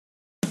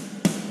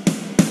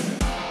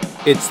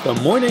It's the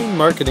Morning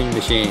Marketing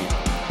Machine,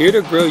 here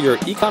to grow your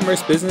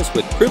e-commerce business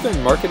with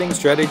proven marketing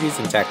strategies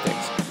and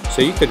tactics,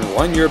 so you can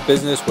run your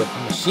business with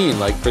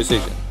machine-like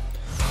precision.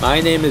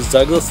 My name is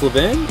Douglas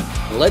Levin.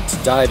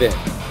 Let's dive in.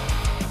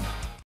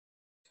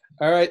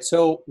 All right,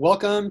 so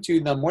welcome to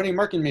the Morning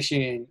Marketing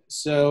Machine.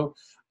 So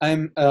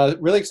I'm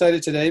really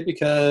excited today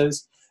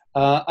because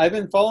I've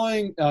been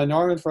following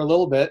Norman for a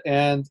little bit,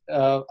 and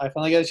I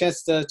finally got a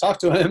chance to talk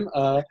to him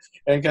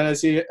and kind of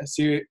see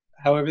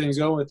how everything's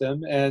going with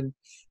him, and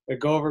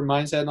go over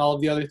mindset and all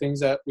of the other things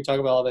that we talk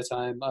about all the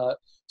time.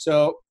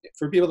 So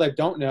for people that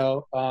don't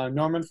know,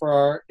 Norman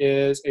Farar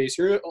is a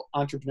serial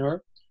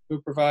entrepreneur who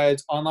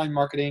provides online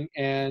marketing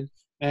and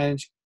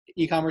manage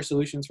e-commerce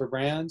solutions for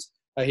brands.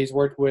 He's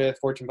worked with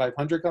Fortune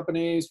 500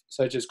 companies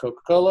such as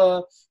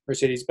Coca-Cola,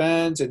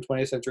 Mercedes-Benz, and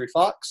 20th Century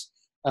Fox.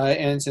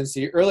 And since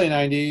the early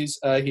 90s,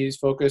 he's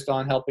focused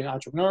on helping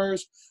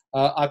entrepreneurs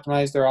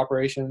optimize their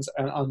operations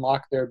and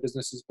unlock their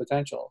business's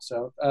potential.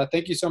 So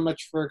thank you so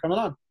much for coming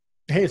on.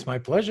 Hey, it's my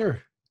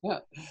pleasure.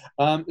 Yeah.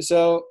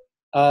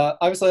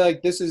 Obviously,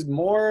 like, this is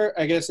more,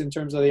 I guess, in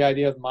terms of the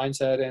idea of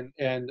mindset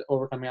and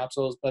overcoming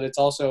obstacles, but it's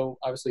also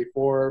obviously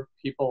for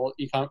people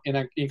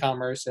in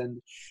e-commerce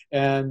and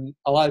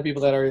a lot of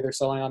people that are either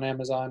selling on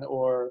Amazon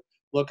or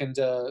looking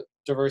to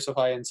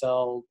diversify and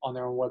sell on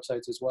their own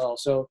websites as well.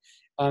 So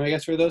I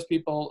guess for those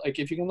people, like,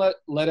 if you can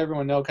let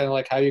everyone know kind of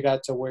like how you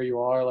got to where you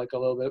are, like a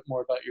little bit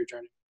more about your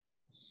journey.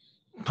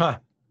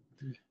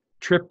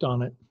 Tripped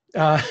on it.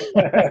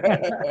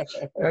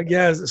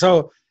 Yes.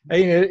 So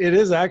it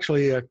is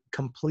actually a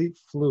complete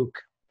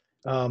fluke.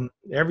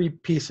 Every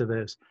piece of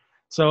this.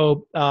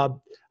 So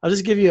I'll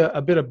just give you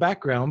a bit of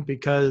background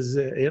because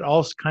it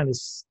also kind of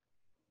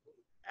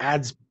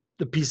adds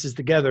the pieces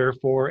together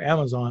for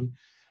Amazon.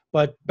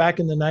 But back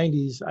in the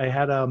 90s, I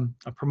had a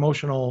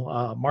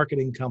promotional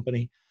marketing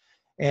company.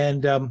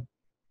 And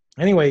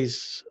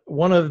anyways,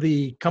 one of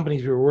the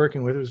companies we were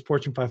working with, it was a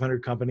Fortune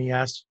 500 company,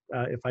 asked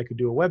if I could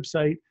do a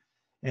website.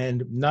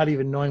 And not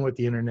even knowing what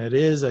the internet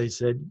is, I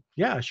said,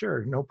 yeah,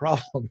 sure, no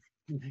problem.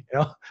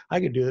 I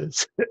could do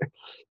this.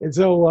 And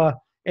so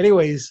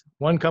anyways,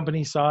 one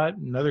company saw it,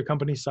 another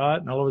company saw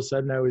it, and all of a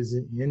sudden I was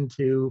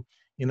into,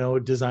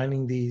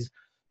 designing these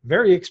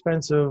very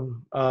expensive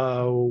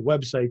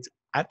websites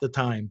at the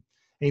time.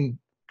 And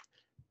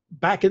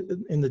back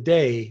in the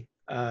day,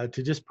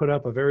 to just put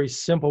up a very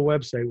simple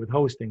website with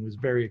hosting was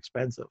very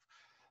expensive.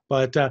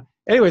 But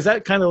anyways,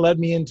 that kind of led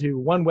me into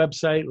one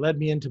website, led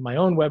me into my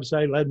own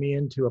website, led me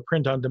into a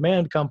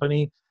print-on-demand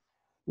company,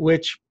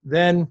 which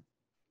then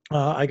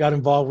I got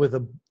involved with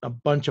a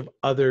bunch of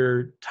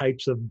other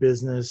types of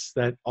business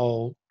that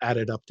all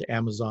added up to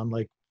Amazon,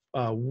 like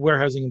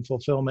warehousing and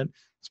fulfillment,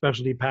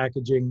 specialty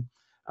packaging.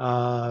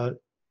 My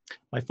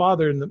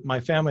father and my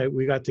family,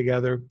 we got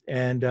together,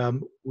 and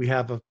we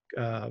have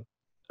a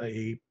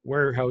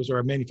warehouse or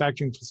a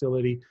manufacturing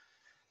facility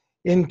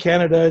in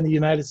Canada and the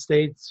United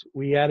States.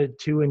 We added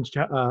two in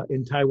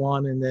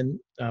Taiwan, and then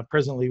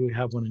presently we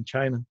have one in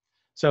China.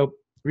 So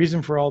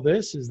reason for all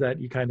this is that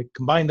you kind of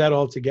combine that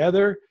all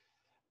together,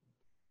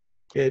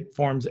 it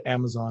forms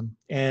Amazon.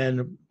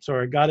 And so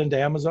I got into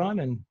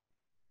Amazon, and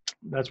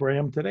that's where I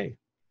am today.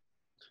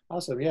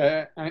 Awesome.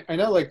 Yeah, I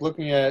know, like,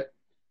 looking at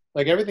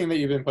like everything that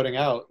you've been putting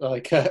out,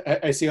 like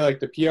I see like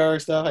the PR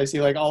stuff, I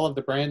see like all of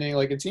the branding,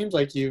 like it seems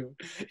like you're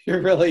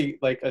really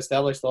like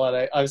established a lot.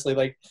 I obviously,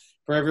 like,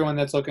 for everyone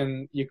that's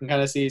looking, you can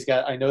kind of see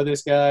I know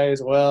this guy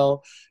as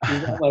well.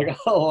 You've got like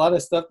a lot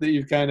of stuff that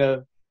you've kind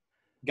of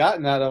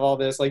gotten out of all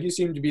this. Like, you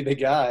seem to be the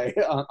guy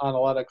on a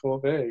lot of cool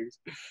things.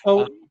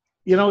 Oh,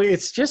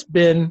 it's just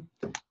been,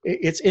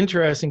 it's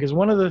interesting because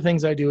one of the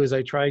things I do is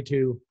I try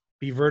to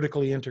be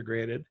vertically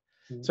integrated.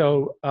 Mm-hmm.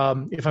 So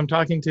if I'm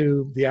talking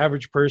to the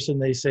average person,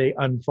 they say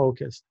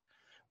unfocused,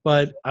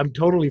 but I'm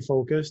totally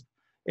focused.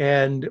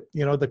 And,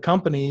 the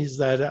companies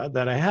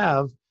that I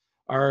have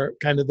are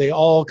they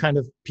all kind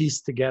of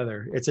piece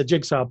together. It's a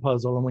jigsaw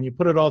puzzle. And when you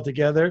put it all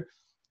together,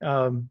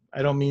 I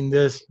don't mean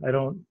this, I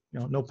don't,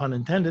 no pun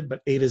intended,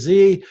 but A to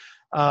Z,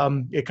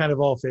 it kind of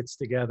all fits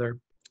together.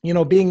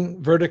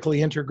 Being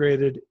vertically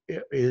integrated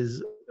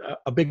is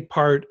a big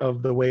part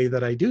of the way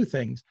that I do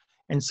things.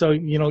 And so,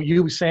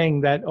 you saying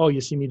that, oh, you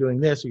see me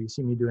doing this or you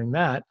see me doing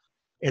that,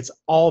 it's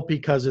all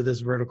because of this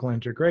vertical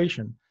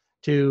integration.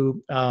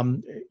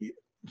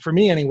 For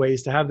me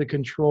anyways, to have the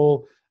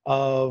control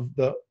of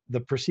the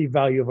perceived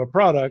value of a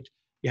product,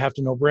 you have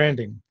to know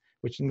branding,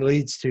 which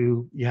leads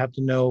to, you have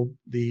to know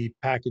the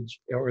package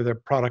or the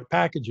product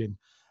packaging.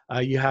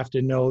 You have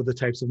to know the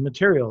types of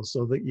materials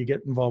so that you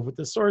get involved with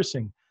the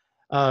sourcing.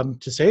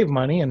 To save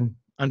money and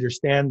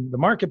understand the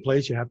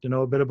marketplace, you have to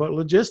know a bit about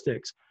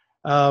logistics.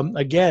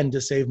 Again, to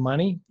save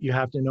money, you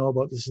have to know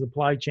about the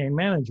supply chain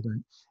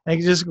management. And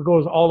it just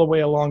goes all the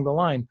way along the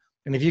line.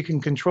 And if you can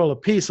control a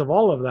piece of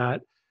all of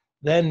that,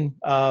 then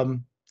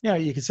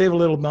you can save a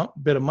little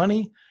bit of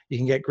money. You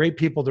can get great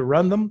people to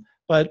run them.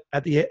 But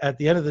at the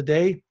end of the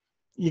day,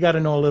 you got to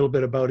know a little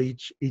bit about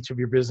each of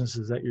your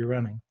businesses that you're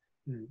running.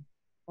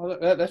 Well,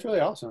 that's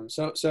really awesome.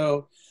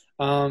 So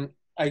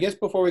I guess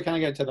before we kind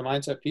of get to the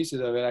mindset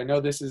pieces of it, I know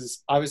this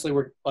is obviously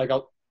we're like,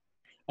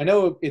 I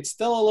know it's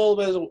still a little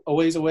bit a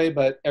ways away,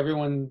 but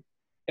everyone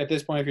at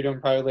this point, if you're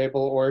doing private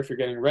label or if you're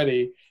getting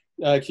ready,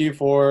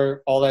 Q4,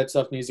 all that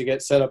stuff needs to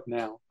get set up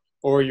now,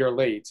 or you're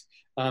late.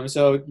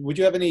 So, would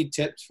you have any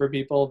tips for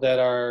people that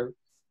are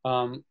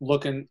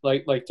looking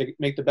like to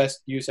make the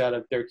best use out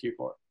of their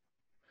Q4?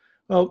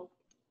 Well,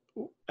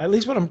 at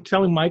least what I'm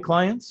telling my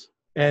clients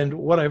and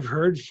what I've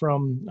heard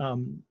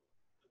from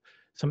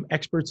some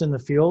experts in the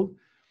field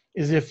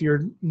is if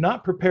you're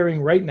not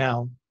preparing right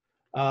now,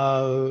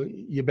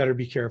 you better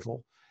be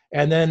careful.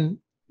 And then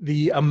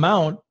the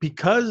amount,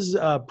 because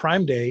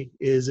Prime Day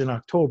is in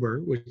October,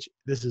 which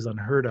this is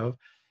unheard of,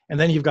 and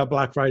then you've got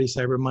Black Friday,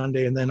 Cyber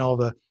Monday, and then all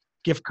the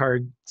gift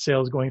card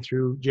sales going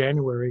through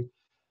January,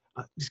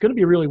 it's going to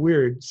be really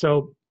weird.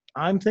 So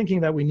I'm thinking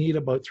that we need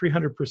about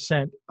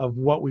 300% of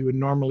what we would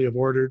normally have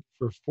ordered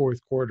for fourth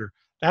quarter.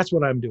 That's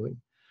what I'm doing.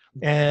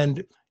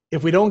 And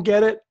if we don't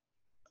get it,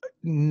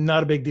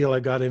 not a big deal. I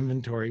got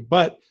inventory.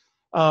 But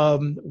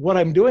what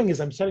I'm doing is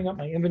I'm setting up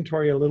my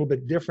inventory a little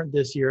bit different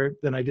this year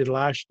than I did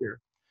last year.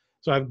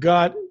 So I've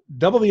got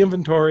double the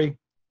inventory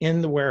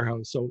in the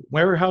warehouse. So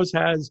warehouse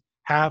has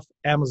half,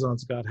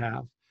 Amazon's got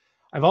half.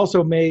 I've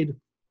also made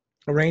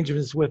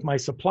arrangements with my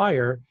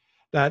supplier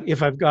that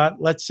if I've got,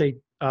 let's say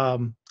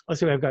I've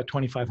got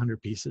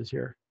 2,500 pieces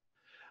here.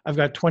 I've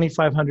got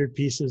 2,500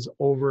 pieces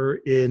over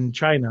in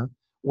China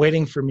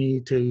waiting for me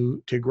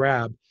to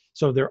grab.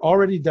 So they're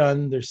already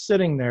done. They're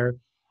sitting there.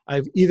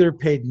 I've either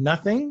paid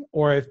nothing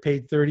or I've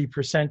paid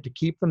 30% to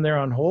keep them there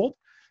on hold.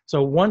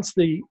 So once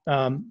the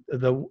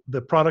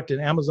product in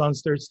Amazon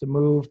starts to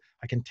move,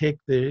 I can take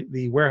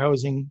the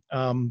warehousing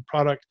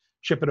product,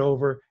 ship it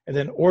over, and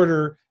then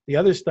order the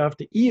other stuff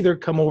to either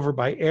come over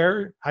by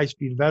air,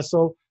 high-speed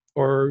vessel,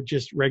 or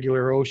just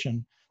regular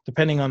ocean,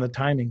 depending on the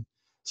timing.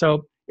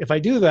 So if I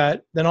do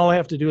that, then all I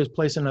have to do is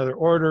place another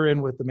order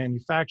in with the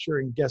manufacturer,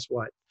 and guess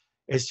what?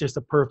 It's just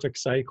a perfect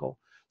cycle.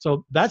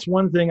 So that's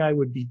one thing I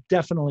would be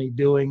definitely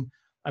doing.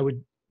 I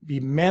would be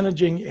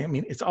managing. I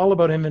mean, it's all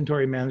about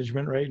inventory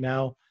management right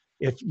now.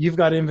 If you've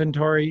got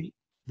inventory,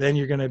 then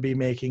you're going to be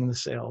making the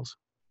sales.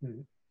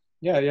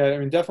 Yeah, yeah. I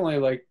mean, definitely.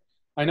 Like,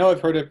 I know I've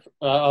heard it.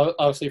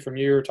 Obviously, from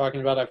you were talking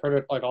about. I've heard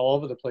it like all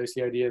over the place.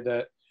 The idea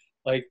that,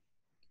 like,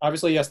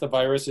 obviously, yes, the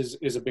virus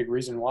is a big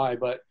reason why,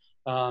 but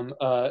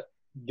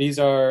these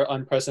are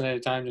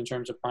unprecedented times in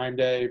terms of Prime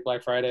Day,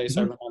 Black Friday,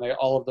 Cyber Monday,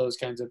 all of those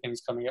kinds of things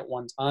coming at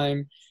one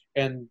time,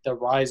 and the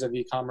rise of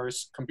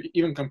e-commerce,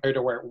 even compared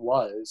to where it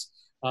was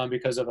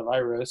because of the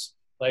virus.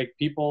 Like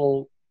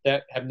people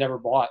that have never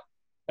bought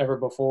ever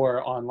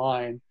before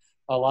online,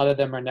 a lot of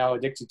them are now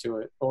addicted to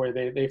it, or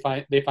they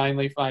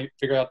finally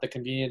figure out the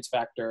convenience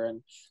factor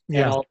and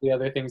all the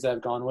other things that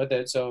have gone with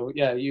it. So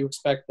yeah, you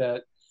expect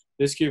that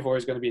this Q4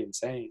 is going to be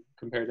insane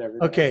compared to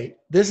everything. Okay,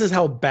 this is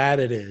how bad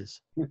it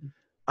is.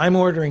 I'm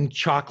ordering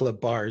chocolate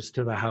bars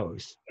to the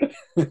house.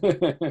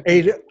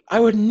 I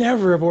would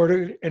never have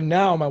ordered, and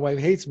now my wife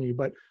hates me,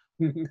 but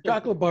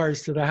chocolate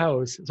bars to the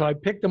house. So I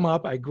picked them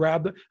up, I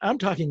grabbed them. I'm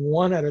talking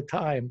one at a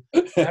time.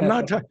 I'm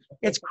not talking,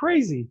 it's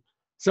crazy.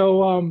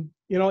 So,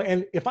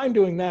 and if I'm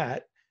doing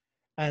that,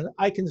 and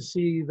I can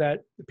see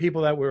that the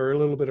people that were a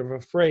little bit of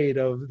afraid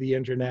of the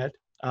internet,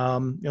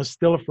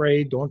 still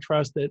afraid, don't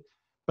trust it,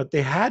 but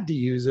they had to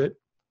use it.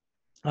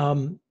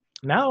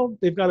 Now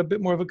they've got a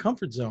bit more of a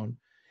comfort zone.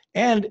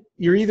 And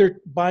you're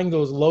either buying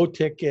those low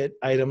ticket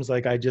items,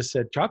 like I just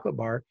said, chocolate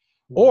bar,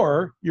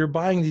 or you're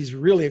buying these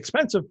really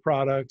expensive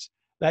products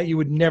that you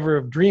would never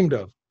have dreamed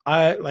of.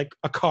 Like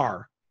a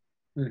car.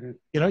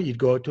 You'd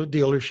go to a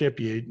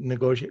dealership, you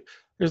negotiate.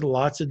 There's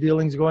lots of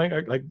dealings going.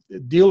 Like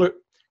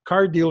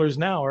car dealers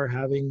now are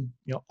having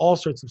all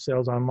sorts of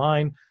sales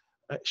online,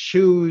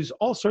 shoes,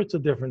 all sorts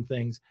of different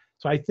things.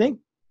 So I think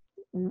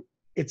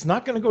it's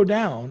not going to go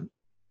down.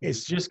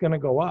 It's just going to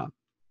go up.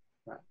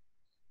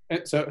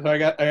 So I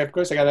got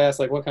to ask,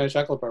 like, what kind of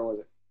chocolate bar was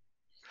it?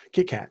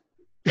 Kit Kat.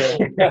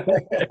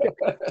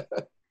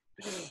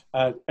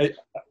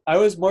 I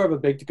was more of a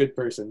baked good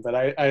person, but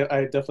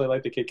I definitely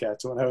liked the Kit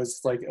Kats when I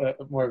was like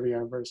more of a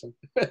young person.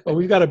 Well,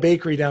 we've got a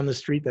bakery down the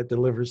street that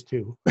delivers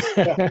too.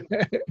 That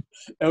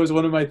was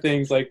one of my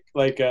things. I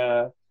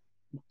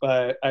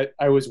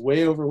was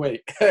way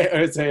overweight. I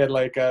would say,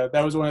 like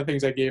that was one of the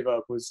things I gave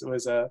up was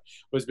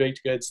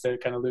baked goods to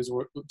kind of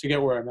to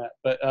get where I'm at.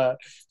 But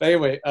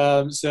anyway,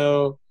 now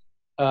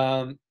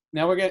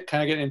we're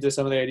getting into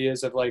some of the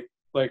ideas of like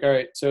all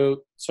right,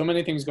 so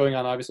many things going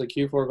on. Obviously,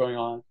 Q4 going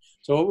on.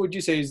 So what would you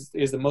say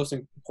is the most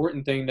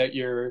important thing that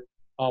you're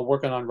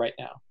working on right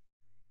now?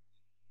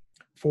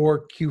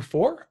 For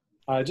Q4?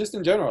 Just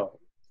in general,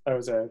 I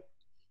would say.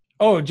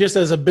 Oh, just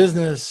as a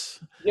business.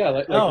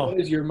 Yeah, what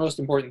is your most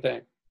important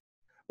thing?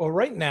 Well,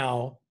 right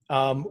now,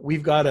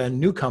 we've got a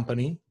new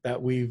company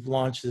that we've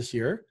launched this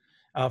year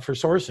for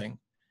sourcing.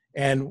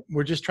 And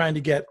we're just trying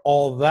to get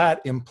all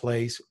that in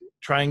place,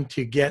 trying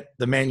to get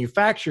the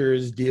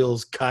manufacturers'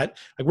 deals cut.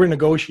 Like we're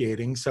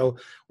negotiating. So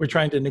we're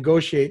trying to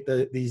negotiate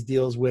these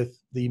deals with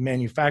the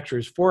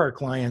manufacturers for our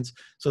clients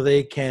so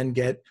they can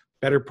get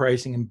better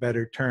pricing and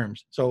better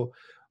terms. So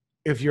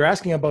if you're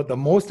asking about the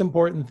most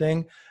important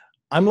thing,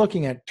 I'm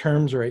looking at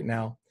terms right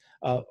now.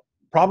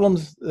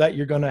 Problems that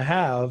you're going to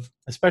have,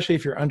 especially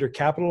if you're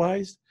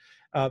undercapitalized,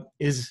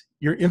 is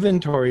your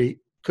inventory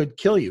could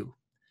kill you.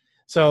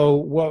 So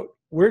what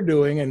we're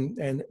doing,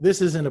 and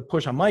this isn't a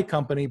push on my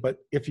company, but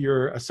if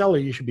you're a seller,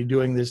 you should be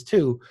doing this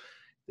too.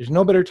 There's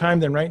no better time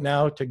than right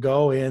now to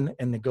go in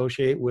and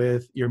negotiate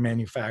with your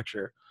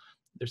manufacturer.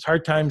 There's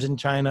hard times in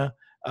China.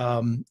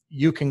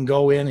 You can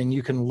go in and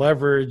you can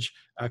leverage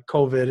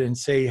COVID and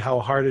say how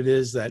hard it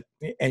is that,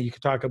 and you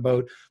can talk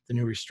about the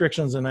new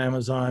restrictions on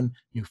Amazon,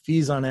 new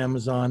fees on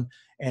Amazon,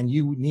 and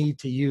you need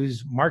to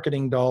use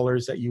marketing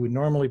dollars that you would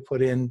normally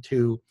put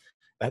into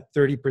that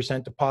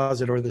 30%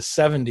 deposit or the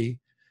 70,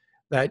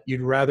 that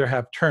you'd rather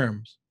have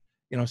terms,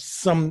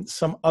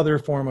 some other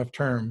form of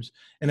terms.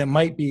 And it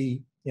might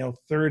be,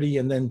 30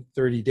 and then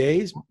 30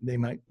 days. They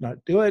might not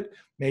do it.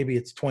 Maybe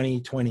it's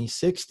 20, 20,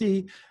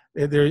 60.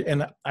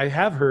 And I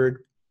have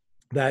heard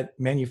that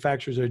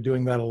manufacturers are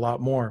doing that a lot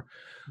more.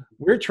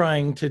 We're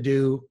trying to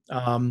do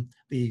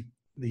the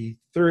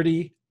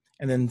 30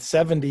 and then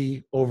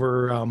 70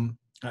 over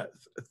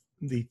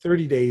the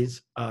 30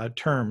 days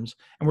terms,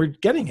 and we're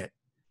getting it.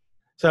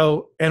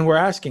 So, and we're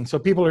asking. So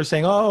people are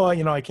saying, "Oh,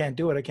 I can't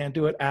do it. I can't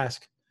do it."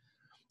 Ask,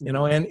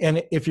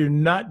 and if you're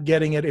not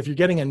getting it, if you're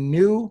getting a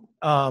new,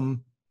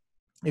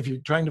 if you're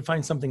trying to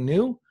find something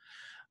new,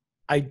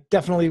 I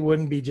definitely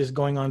wouldn't be just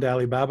going on to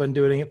Alibaba and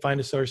doing it. Find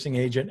a sourcing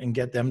agent and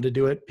get them to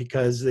do it,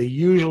 because they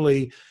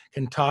usually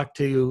can talk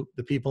to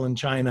the people in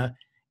China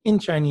in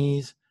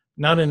Chinese,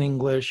 not in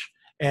English,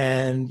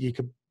 and you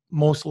could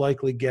most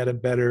likely get a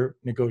better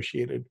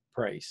negotiated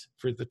price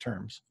for the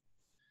terms.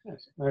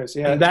 Nice.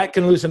 Yeah. And that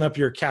can loosen up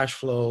your cash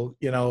flow.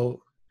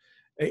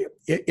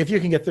 If you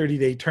can get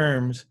 30-day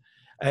terms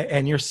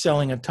and you're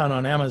selling a ton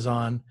on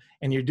Amazon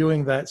and you're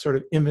doing that sort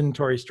of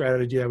inventory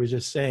strategy I was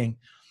just saying,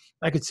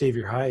 that could save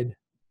your hide.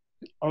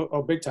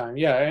 Oh, big time.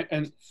 Yeah.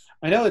 And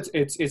I know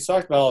it's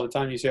talked about all the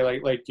time. You say I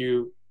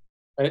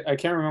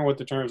can't remember what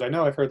the terms. I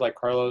know I've heard like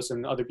Carlos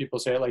and other people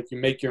say it, like you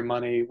make your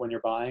money when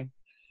you're buying,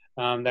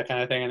 that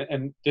kind of thing.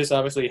 And this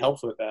obviously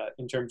helps with that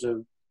in terms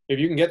of, if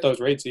you can get those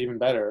rates even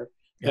better,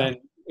 then,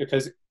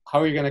 because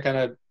how are you going to kind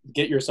of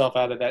get yourself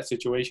out of that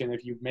situation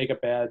if you make a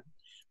bad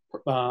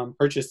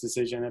purchase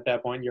decision at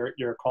that point?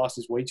 Your cost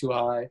is way too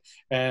high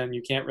and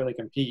you can't really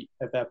compete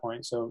at that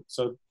point. So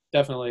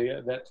definitely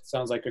that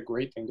sounds like a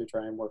great thing to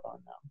try and work on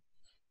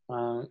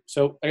now.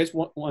 So I guess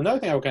another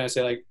thing I would kind of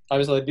say, like,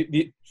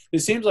 obviously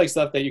this seems like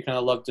stuff that you kind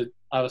of love to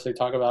obviously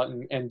talk about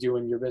and do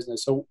in your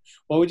business. So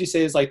what would you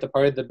say is like the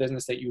part of the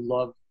business that you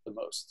love the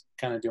most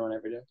kind of doing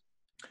every day?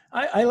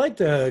 I like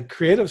the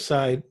creative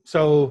side.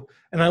 So,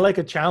 and I like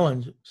a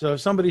challenge. So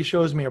if somebody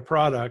shows me a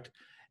product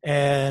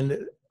and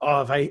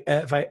if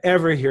I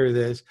ever hear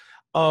this,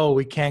 oh,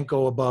 we can't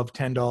go above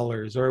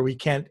 $10, or we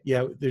can't,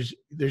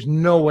 there's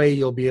no way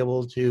you'll be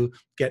able to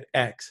get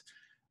X.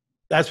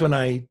 That's when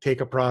I take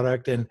a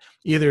product and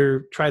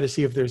either try to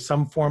see if there's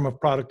some form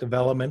of product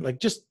development, like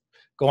just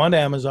go on to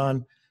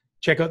Amazon,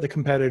 check out the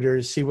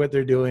competitors, see what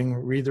they're doing,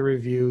 read the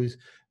reviews,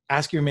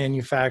 ask your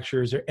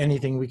manufacturers, or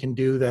anything we can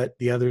do that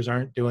the others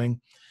aren't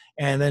doing,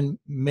 and then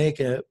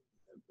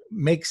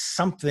make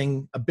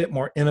something a bit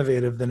more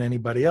innovative than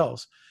anybody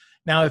else.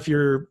 Now, if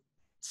you're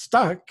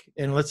stuck,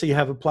 and let's say you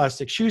have a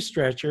plastic shoe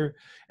stretcher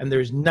and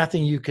there's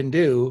nothing you can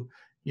do,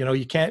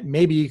 you can't,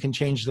 maybe you can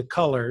change the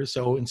color.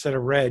 So instead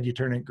of red, you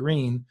turn it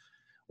green.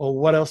 Well,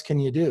 what else can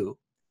you do?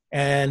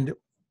 And,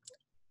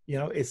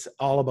 it's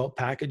all about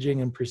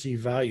packaging and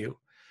perceived value.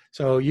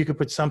 So you could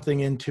put something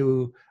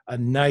into a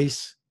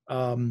nice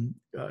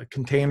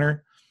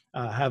container,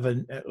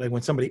 like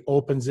when somebody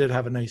opens it,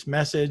 have a nice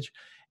message.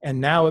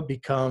 And now it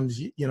becomes,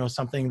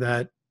 something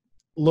that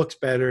looks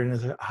better and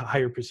is a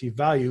higher perceived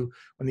value,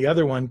 when the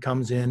other one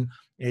comes in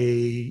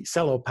a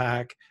cello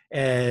pack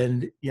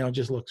and,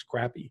 just looks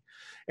crappy.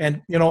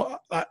 And,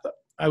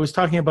 I was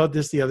talking about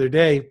this the other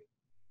day.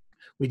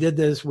 We did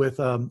this with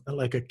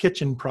like a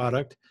kitchen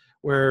product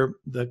where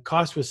the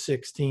cost was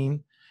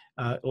 16,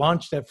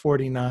 launched at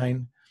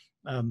 49.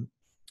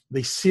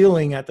 The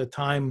ceiling at the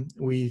time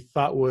we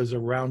thought was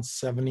around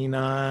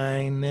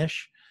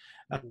 79-ish.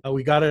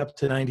 We got it up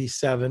to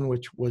 97,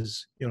 which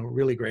was,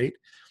 really great.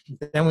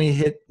 Then we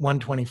hit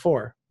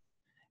 124.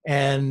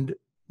 And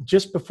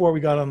just before we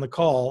got on the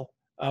call,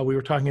 we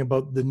were talking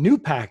about the new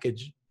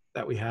package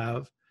that we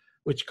have,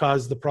 which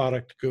caused the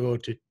product to go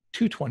to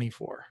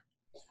 224.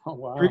 Oh,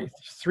 wow.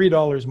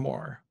 $3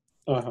 more.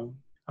 Uh-huh.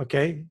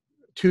 Okay.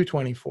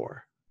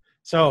 224.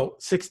 So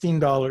 $16,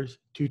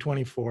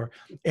 224.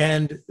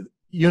 And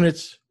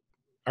units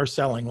are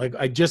selling. Like,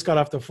 I just got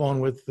off the phone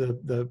with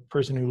the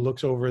person who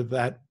looks over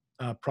that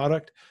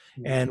product,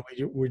 and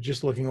we're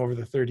just looking over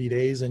the 30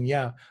 days, and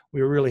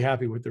we were really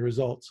happy with the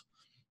results.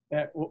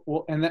 Yeah,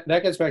 well, and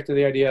that gets back to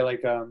the idea,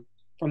 like,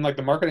 from like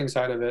the marketing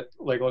side of it,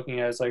 like looking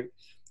at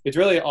it's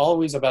really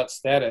always about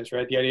status,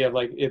 right? The idea of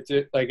like,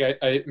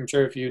 I'm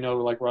sure if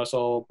like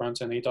Russell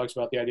Brunson, he talks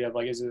about the idea of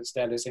like, is it a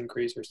status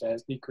increase or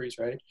status decrease,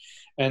 right?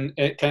 And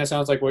it kind of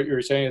sounds like what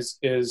you're saying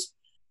is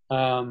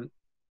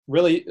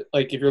Really,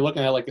 like if you're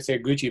looking at like say a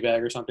Gucci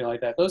bag or something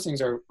like that, those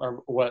things are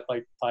what,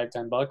 like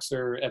 $5-10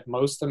 or at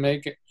most to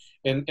make,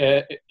 and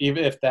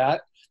even if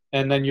that,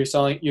 and then you're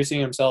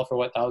seeing them sell for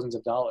what, thousands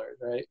of dollars,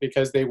 right?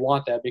 Because they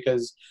want that,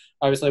 because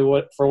obviously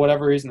what, for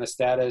whatever reason, the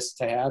status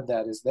to have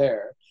that is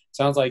there.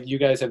 Sounds like you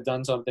guys have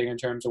done something in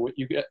terms of what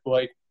you get,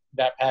 like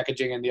that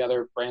packaging and the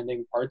other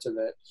branding parts of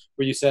it,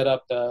 where you set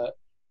up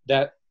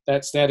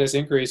that status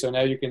increase, so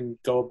now you can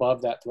go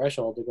above that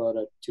threshold to go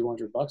to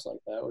 $200 like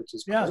that, which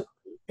is Yeah. great.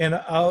 And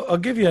I'll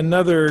give you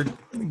another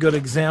good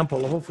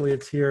example. Hopefully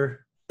it's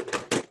here,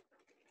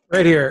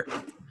 right here.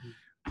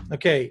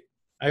 Okay.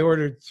 I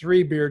ordered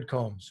 3 beard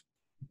combs.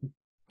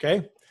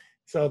 Okay.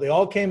 So they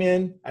all came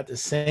in at the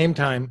same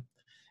time.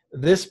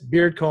 This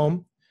beard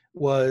comb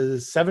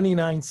was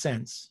 79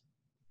 cents.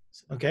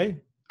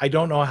 Okay. I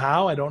don't know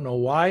how. I don't know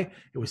why.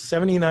 It was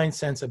 79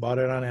 cents. I bought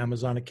it on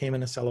Amazon. It came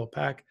in a cello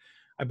pack.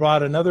 I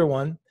bought another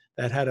one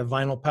that had a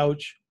vinyl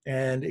pouch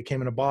and it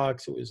came in a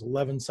box. It was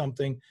 11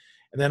 something.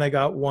 And then I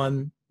got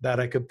one that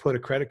I could put a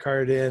credit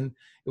card in.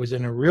 It was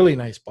in a really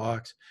nice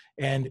box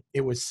and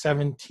it was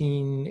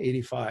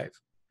 $17.85.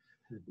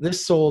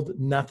 This sold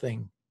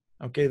nothing.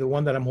 Okay. The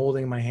one that I'm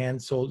holding in my hand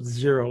sold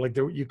 0. Like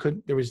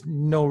there was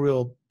no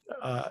real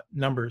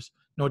numbers,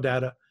 no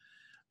data.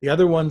 The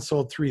other one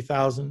sold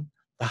 3,000.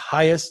 The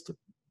highest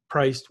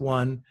priced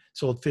one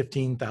sold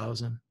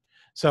 15,000.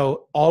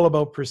 So all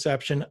about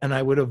perception. And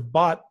I would have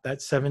bought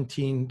that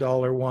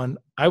 $17 one.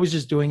 I was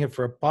just doing it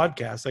for a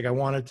podcast. Like I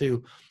wanted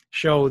to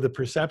show the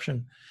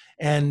perception,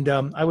 and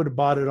I would have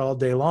bought it all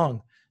day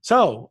long.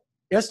 So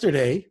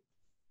yesterday,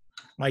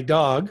 my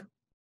dog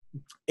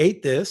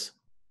ate this,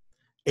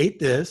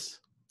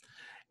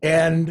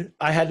 and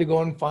I had to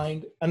go and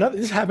find another.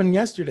 This happened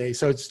yesterday,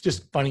 so it's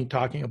just funny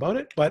talking about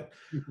it. But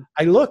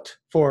I looked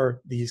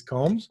for these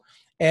combs,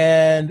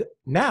 and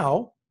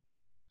now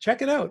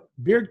check it out.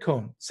 Beard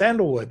comb,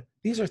 sandalwood.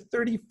 These are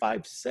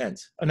 35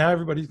 cents. And now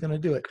everybody's going to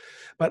do it.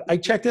 But I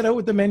checked it out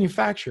with the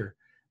manufacturer,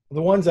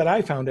 the ones that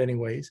I found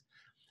anyways.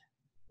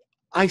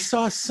 I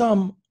saw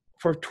some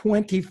for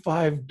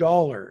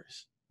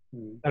 $25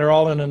 that are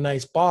all in a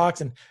nice box.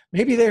 And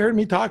maybe they heard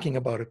me talking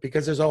about it,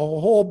 because there's a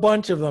whole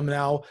bunch of them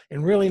now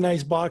in really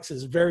nice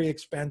boxes, very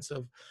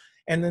expensive.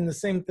 And then the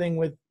same thing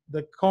with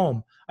the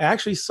comb. I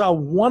actually saw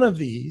one of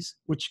these,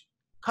 which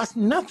cost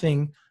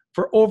nothing,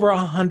 for over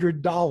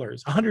 $100,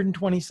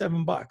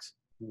 $127.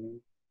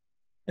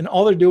 And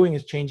all they're doing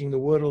is changing the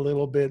wood a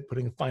little bit,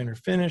 putting a finer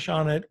finish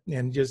on it,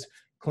 and just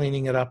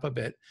cleaning it up a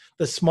bit.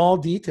 The small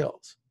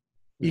details.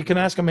 You can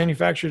ask a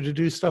manufacturer to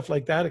do stuff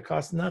like that. It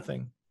costs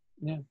nothing.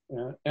 Yeah.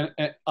 And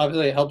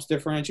obviously it helps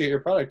differentiate your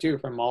product too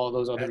from all of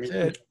those other That's meat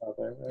it. out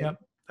there. Right? Yep,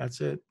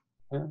 that's it.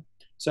 Yeah.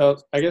 So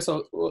I guess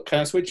we'll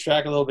kind of switch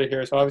track a little bit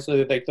here. So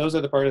obviously, like, those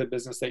are the part of the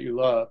business that you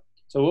love.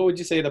 So what would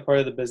you say the part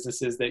of the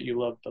business is that you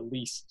love the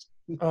least?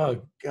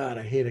 Oh God,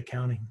 I hate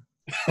accounting.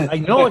 I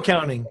know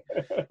accounting.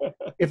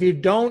 If you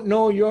don't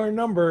know your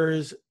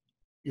numbers,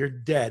 you're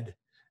dead.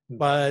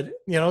 But,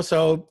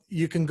 so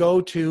you can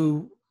go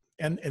to,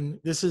 and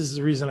this is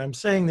the reason I'm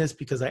saying this,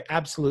 because I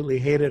absolutely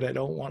hate it. I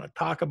don't want to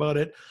talk about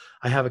it.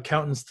 I have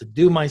accountants to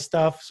do my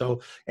stuff.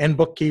 So, and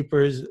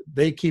bookkeepers,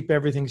 they keep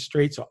everything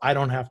straight, so I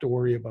don't have to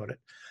worry about it.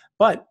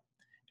 But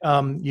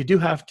you do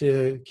have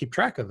to keep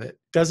track of it.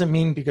 Doesn't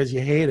mean because you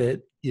hate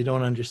it, you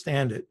don't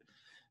understand it.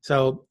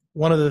 So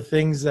one of the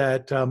things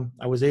that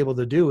I was able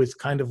to do is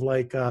kind of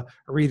like a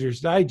Reader's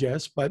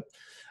Digest, but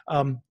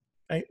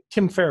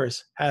Tim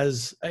Ferriss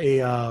has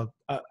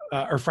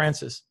or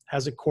Francis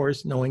has a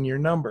course, Knowing Your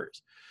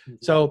Numbers. Mm-hmm.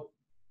 So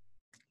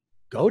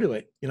go to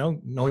it,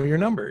 know your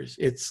numbers.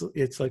 It's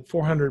like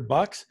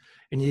 $400,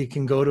 and you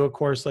can go to a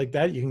course like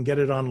that. You can get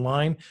it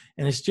online,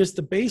 and it's just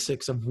the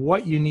basics of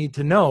what you need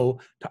to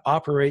know to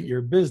operate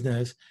your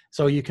business,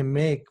 so you can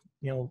make,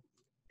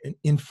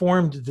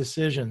 informed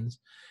decisions.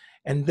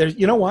 And there's,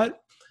 you know what?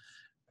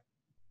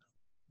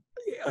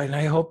 And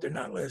I hope they're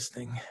not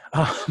listening.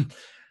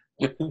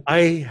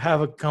 I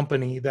have a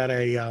company that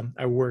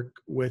I work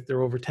with.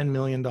 They're over $10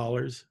 million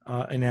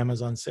in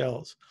Amazon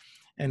sales.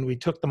 And we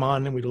took them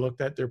on and we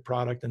looked at their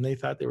product, and they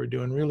thought they were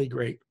doing really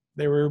great.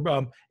 They were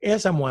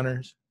ASM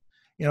winners.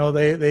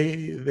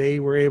 They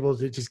were able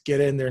to just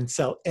get in there and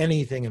sell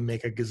anything and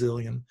make a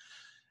gazillion.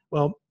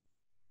 Well,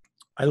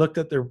 I looked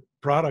at their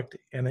product,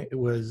 and it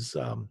was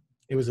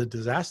a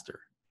disaster.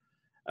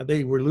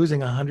 They were losing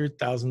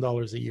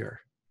 $100,000 a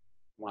year.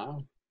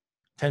 Wow.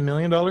 $10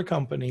 million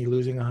company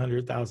losing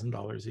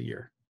 $100,000 a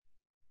year.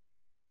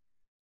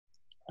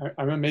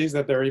 I'm amazed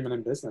that they're even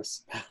in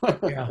business.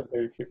 Yeah.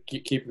 They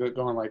keep it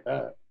going like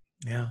that.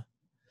 Yeah.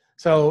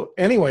 So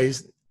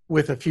anyways,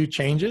 with a few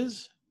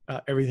changes,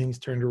 everything's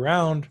turned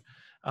around.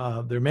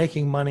 They're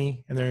making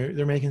money, and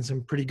they're making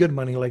some pretty good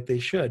money, like they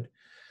should.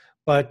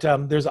 But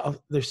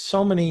there's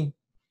so many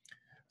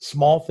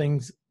small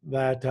things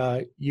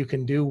that you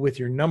can do with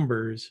your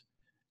numbers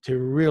to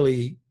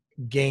really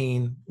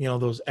gain,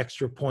 those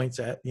extra points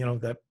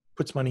that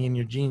puts money in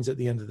your jeans at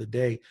the end of the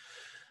day.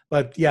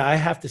 But yeah, I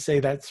have to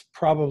say that's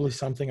probably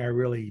something I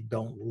really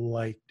don't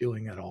like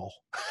doing at all.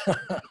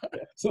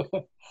 So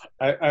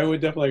I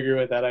would definitely agree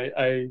with that.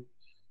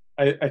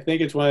 I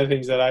think it's one of the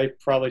things that I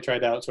probably tried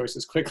to outsource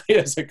as quickly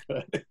as I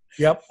could.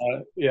 Yep.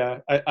 Yeah,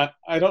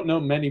 I don't know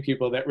many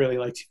people that really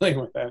like dealing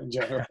with that in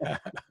general.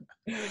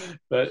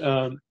 But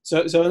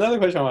so another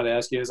question I want to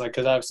ask you is like,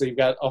 because obviously you've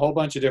got a whole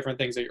bunch of different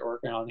things that you're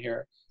working on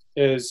here,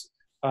 is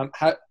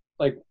how,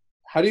 like,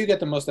 how do you get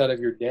the most out of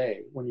your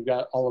day when you've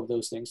got all of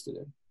those things to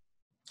do?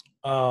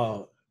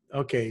 Oh,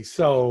 okay.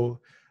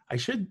 So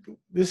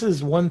this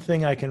is one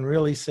thing I can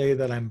really say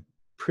that I'm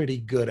pretty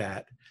good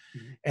at.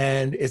 Mhm.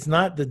 And it's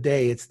not the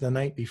day, it's the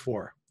night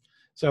before.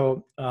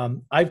 So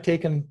I've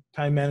taken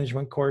time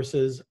management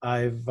courses.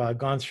 I've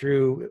gone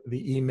through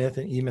the E-Myth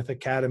and E-Myth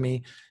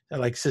Academy,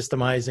 like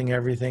systemizing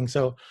everything.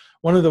 So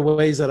one of the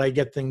ways that I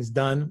get things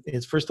done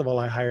is, first of all,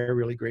 I hire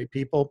really great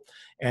people,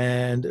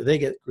 and they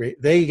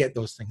get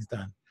those things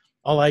done.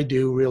 All I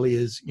do really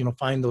is,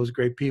 find those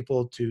great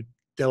people to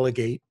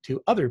delegate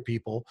to other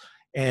people,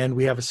 and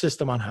we have a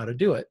system on how to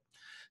do it.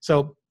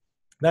 So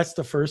that's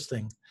the first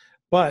thing.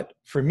 But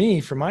for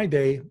me, for my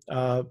day,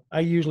 I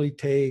usually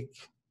take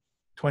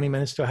 20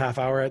 minutes to a half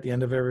hour at the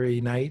end of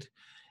every night,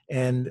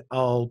 and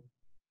I'll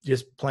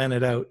just plan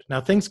it out.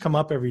 Now, things come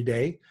up every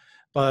day,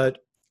 but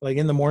like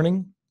in the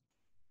morning,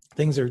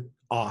 things are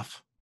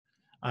off.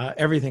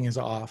 Everything is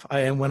off.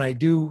 And when I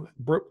do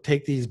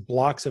take these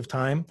blocks of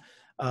time,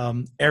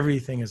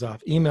 everything is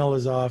off. Email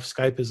is off.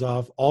 Skype is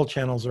off. All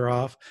channels are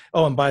off.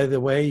 Oh, and by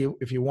the way,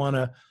 if you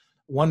want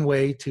one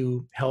way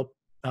to help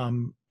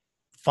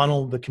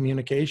funnel the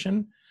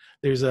communication,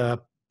 there's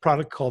a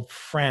product called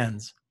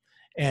Franz,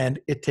 and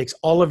it takes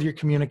all of your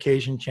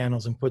communication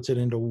channels and puts it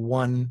into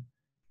one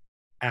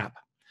app.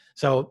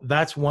 So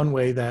that's one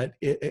way that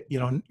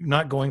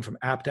not going from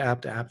app to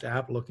app to app to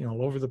app, looking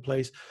all over the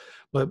place.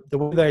 But the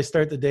way that I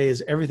start the day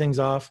is everything's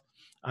off.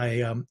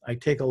 I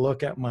take a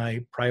look at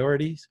my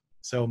priorities.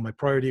 So my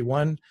priority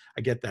one,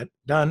 I get that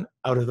done,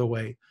 out of the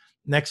way.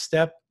 Next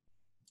step,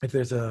 if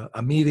there's a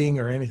meeting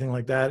or anything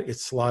like that,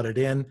 it's slotted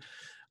in.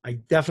 I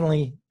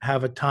definitely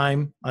have a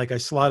time, like I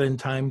slot in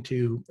time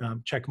to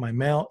check my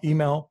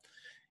email,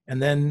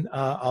 and then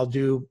I'll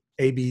do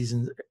my B's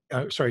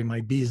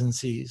and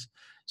C's.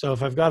 So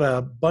if I've got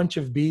a bunch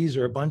of B's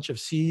or a bunch of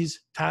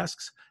C's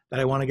tasks that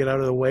I want to get out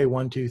of the way,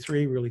 1, 2,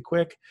 3, really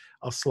quick,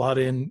 I'll slot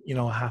in,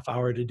 a half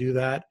hour to do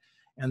that.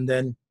 And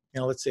then,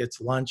 let's say it's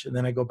lunch, and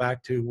then I go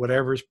back to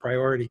whatever's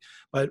priority.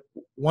 But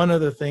one of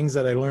the things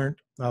that I learned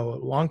a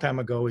long time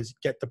ago is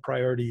get the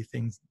priority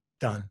things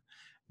done,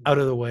 out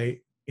of the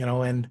way,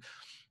 and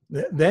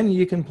then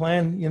you can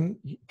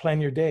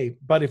plan your day.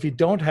 But if you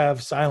don't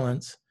have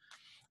silence,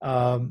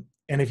 and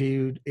if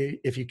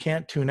you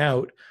can't tune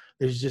out,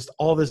 there's just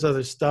all this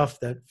other stuff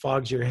that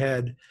fogs your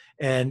head.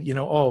 And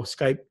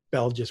Skype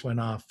bell just went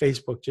off,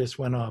 Facebook just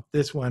went off,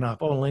 this went off,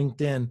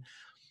 LinkedIn.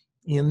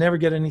 You'll never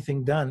get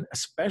anything done,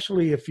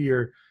 especially if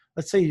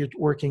let's say you're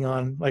working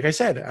on, like I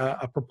said,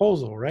 a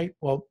proposal, right?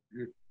 Well,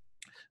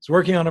 it's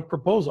working on a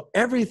proposal.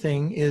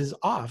 Everything is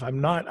off.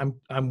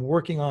 I'm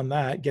working on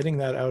that, getting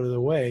that out of the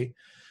way,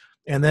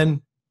 and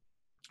then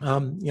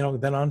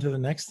then on to the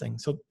next thing.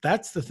 So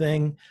that's the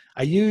thing.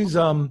 I use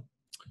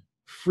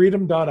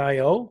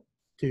freedom.io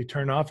to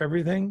turn off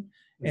everything.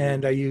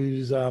 And I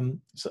use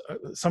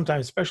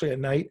sometimes, especially at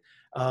night,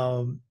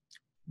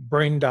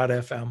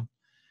 brain.fm.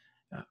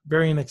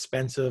 Very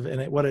inexpensive.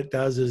 And what it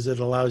does is it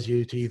allows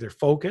you to either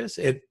focus.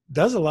 It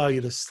does allow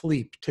you to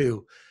sleep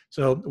too.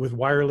 So with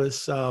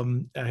wireless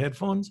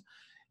headphones,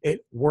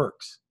 it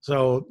works.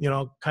 So,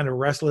 kind of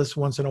restless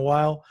once in a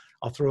while,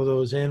 I'll throw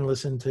those in,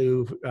 listen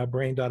to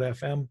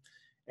brain.fm,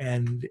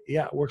 and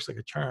yeah, it works like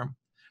a charm.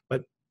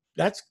 But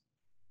that's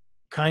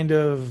kind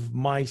of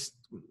my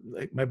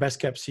best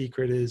kept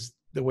secret, is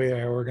the way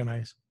I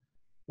organize.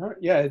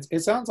 Yeah,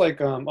 it sounds like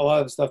a lot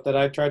of the stuff that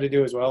I've tried to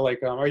do as well.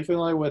 Like, are you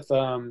familiar with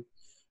The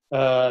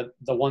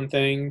One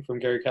Thing from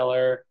Gary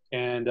Keller,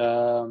 and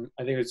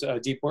I think it's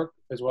Deep Work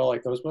as well,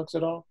 like those books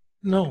at all?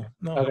 No.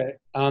 Okay.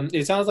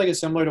 It sounds like it's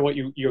similar to what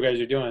you guys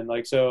are doing.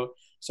 Like, so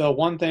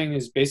One Thing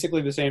is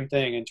basically the same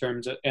thing in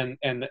terms of, and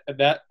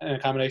that and a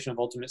combination of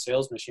Ultimate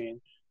Sales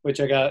Machine, which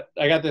I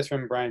got this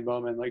from Brian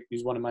Bowman. Like,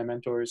 he's one of my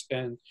mentors,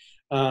 and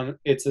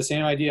it's the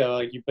same idea.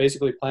 Like, you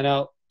basically plan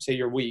out, say,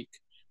 your week,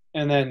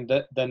 and then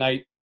the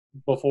night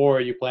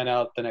before you plan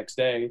out the next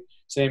day.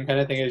 Same kind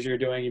of thing as you're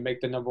doing. You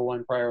make the number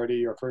one priority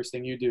your first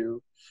thing you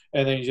do,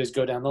 and then you just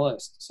go down the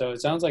list. So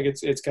it sounds like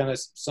it's kind of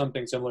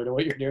something similar to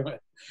what you're doing.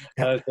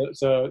 Yeah.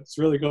 So it's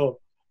really cool.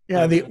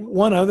 Yeah. The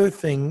one other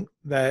thing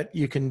that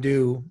you can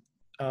do,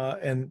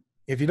 and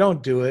if you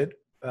don't do it,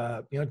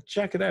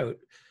 check it out.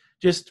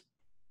 Just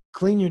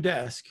clean your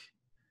desk.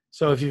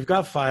 So if you've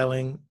got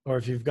filing, or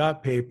if you've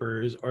got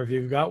papers, or if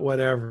you've got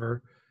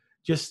whatever,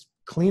 just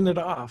clean it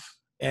off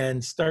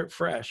and start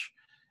fresh.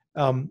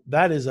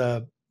 That is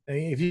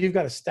if you've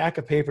got a stack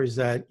of papers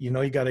that you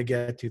got to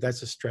get to,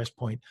 that's a stress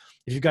point.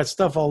 If you've got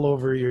stuff all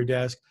over your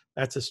desk,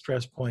 that's a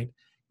stress point.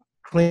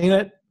 Clean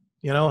it,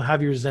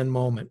 have your Zen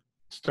moment.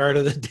 Start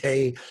of the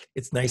day,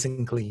 it's nice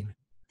and clean.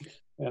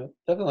 Yeah,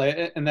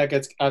 definitely. And that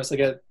obviously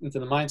get into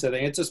the mindset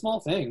thing. It's a small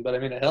thing, but I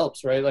mean, it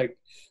helps, right? Like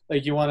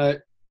you want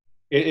to,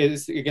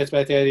 it gets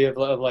back to the idea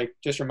of like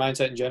just your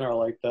mindset in general,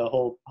 like the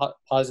whole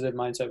positive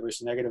mindset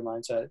versus negative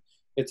mindset.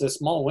 It's a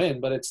small win,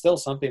 but it's still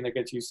something that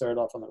gets you started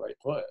off on the right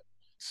foot.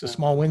 It's the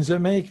small wins that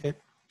make it.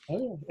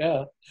 Oh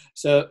yeah.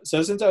 So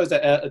since I was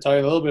talking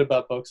a little bit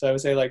about books, I would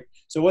say like,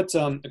 so what's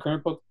the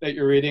current book that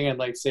you're reading, and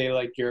like say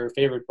like your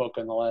favorite book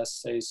in the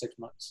last say 6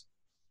 months?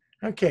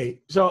 Okay,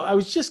 so I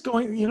was just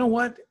going, you know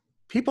what?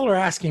 People are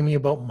asking me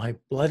about my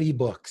bloody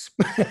books.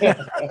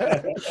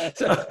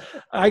 So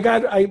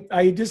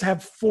I just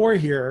have four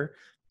here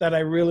that I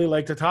really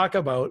like to talk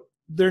about.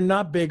 They're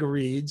not big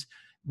reads.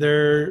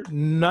 They're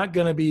not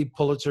going to be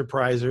Pulitzer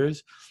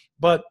Prizers,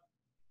 but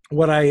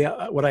what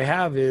I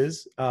have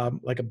is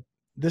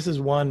this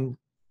is one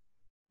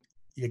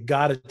you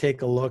got to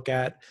take a look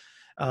at,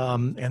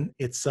 and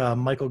it's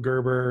Michael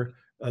Gerber,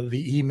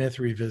 The E-Myth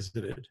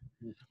Revisited.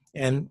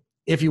 And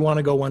if you want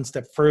to go one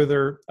step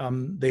further,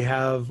 they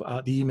have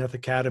the E-Myth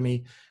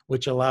Academy,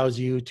 which allows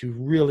you to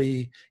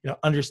really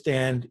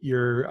understand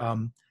your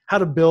how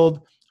to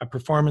build a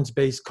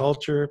performance-based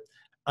culture,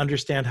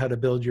 understand how to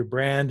build your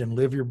brand and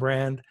live your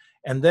brand,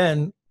 and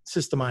then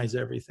systemize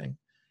everything.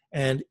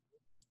 And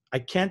I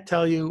can't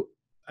tell you,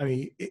 I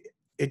mean,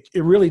 it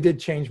really did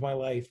change my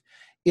life.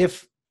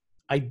 If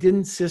I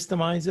didn't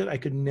systemize it, I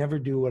could never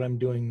do what I'm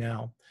doing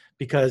now,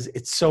 because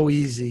it's so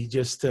easy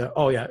just to,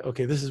 oh yeah,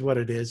 okay, this is what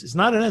it is. It's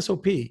not an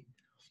SOP.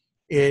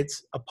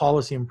 It's a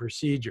policy and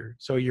procedure.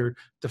 So you're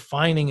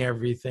defining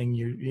everything,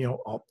 you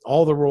know,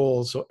 all the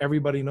roles, so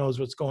everybody knows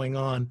what's going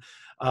on.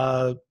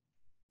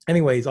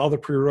 Anyways, all the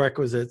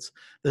prerequisites.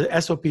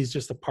 The SOP is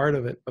just a part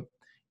of it. But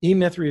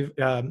E-Myth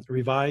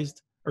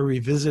Revised or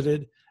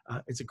Revisited,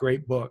 it's a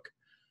great book.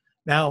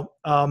 Now,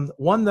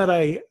 one that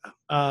I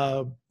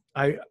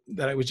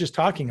was just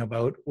talking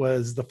about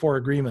was The Four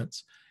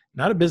Agreements.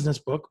 Not a business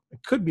book.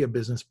 It could be a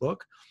business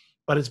book,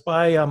 but it's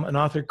by an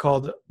author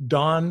called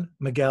Don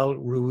Miguel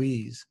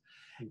Ruiz,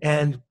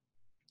 and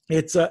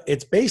it's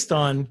based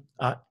on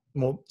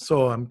well,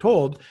 so I'm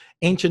told,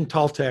 ancient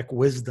Toltec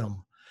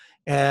wisdom,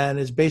 and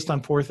is based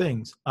on four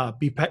things: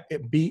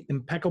 be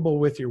impeccable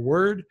with your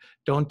word,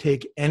 don't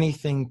take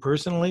anything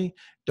personally,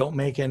 don't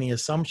make any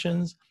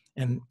assumptions,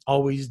 and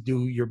always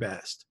do your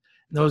best.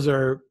 And those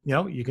are,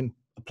 you can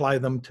apply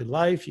them to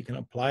life, you can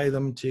apply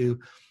them to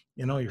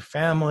your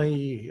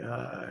family,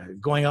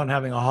 going out and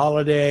having a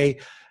holiday,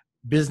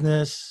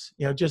 business,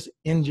 just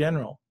in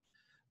general.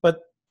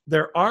 But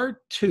there are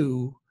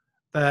two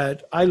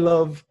that I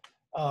love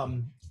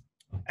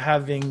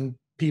having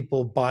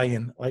people buy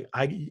in. Like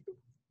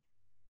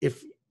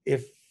if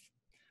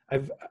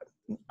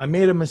I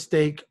made a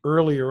mistake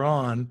earlier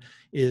on,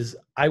 is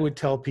I would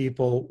tell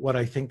people what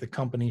I think the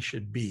company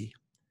should be.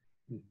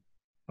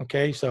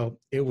 Okay, so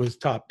it was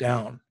top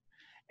down.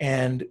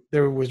 And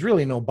there was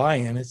really no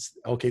buy-in. It's,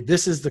 okay,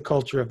 this is the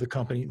culture of the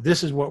company.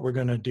 This is what we're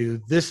going to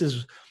do. This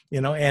is,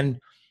 and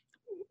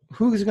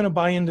who's going to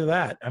buy into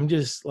that? I'm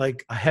just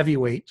like a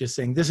heavyweight just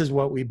saying, this is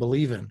what we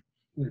believe in.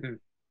 Mm-hmm.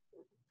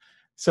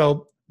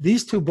 So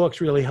these two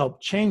books really help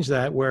change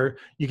that, where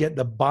you get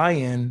the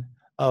buy-in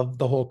of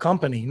the whole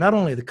company. Not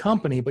only the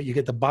company, but you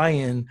get the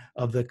buy-in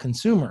of the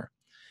consumer.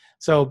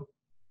 So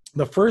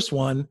the first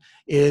one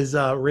is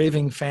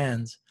Raving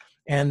Fans.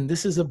 And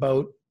this is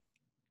about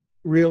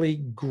really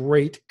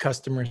great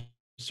customer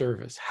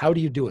service. How do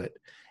you do it?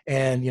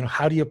 And,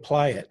 how do you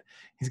apply it?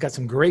 He's got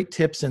some great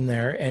tips in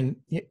there, and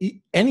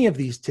any of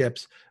these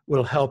tips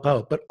will help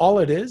out. But all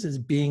it is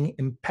being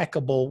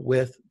impeccable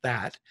with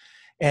that.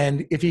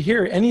 And if you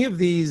hear any of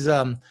these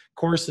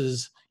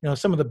courses,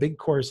 some of the big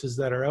courses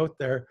that are out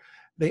there,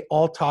 they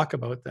all talk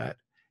about that.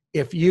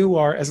 If you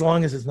are, as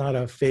long as it's not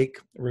a fake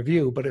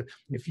review, but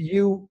if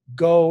you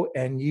go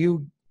and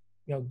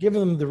give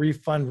them the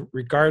refund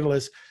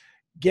regardless,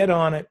 get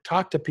on it,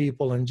 talk to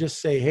people, and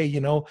just say, hey,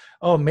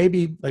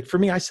 maybe, like for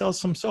me, I sell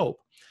some soap.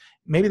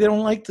 Maybe they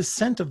don't like the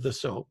scent of the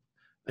soap.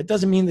 It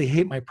doesn't mean they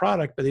hate my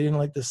product, but they didn't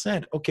like the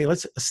scent. Okay,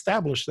 let's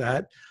establish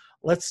that.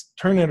 Let's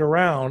turn it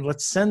around.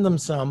 Let's send them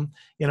some,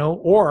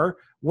 or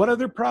what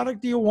other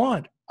product do you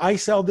want? I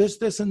sell this,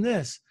 this, and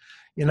this,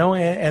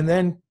 and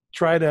then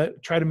try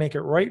to make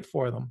it right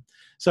for them.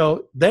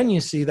 So then you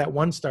see that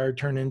 1-star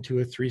turn into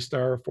a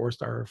 3-star, or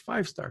 4-star, or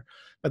 5-star.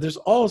 But there's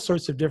all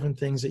sorts of different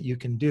things that you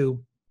can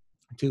do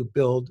to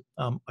build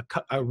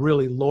a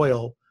really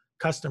loyal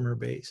customer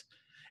base.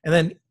 And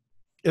then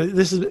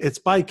it's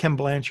by Ken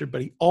Blanchard,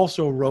 but he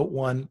also wrote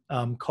one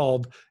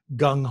called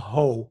Gung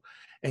Ho.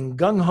 And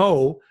Gung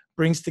Ho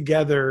brings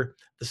together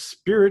the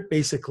spirit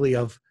basically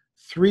of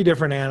 3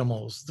 different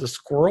animals: the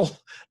squirrel,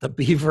 the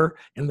beaver,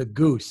 and the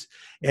goose.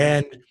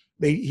 And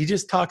he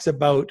just talks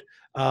about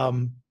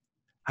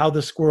how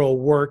the squirrel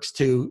works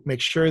to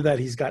make sure that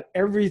he's got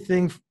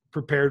everything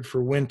prepared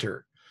for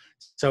winter.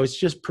 So it's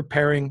just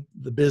preparing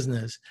the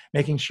business,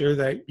 making sure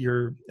that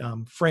your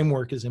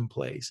framework is in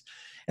place.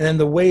 And then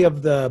the way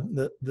of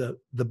the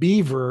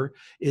beaver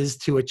is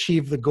to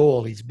achieve the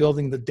goal. He's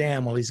building the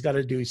dam. Well, he's got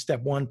to do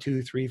step 1,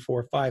 2, 3,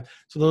 4, 5.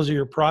 So those are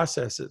your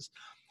processes.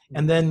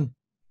 And then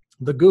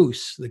the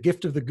goose, the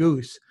gift of the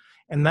goose.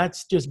 And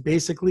that's just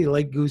basically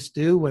like goose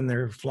do when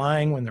they're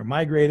flying, when they're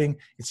migrating.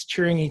 It's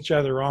cheering each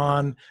other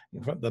on.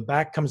 The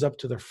back comes up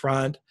to the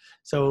front.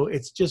 So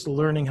it's just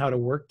learning how to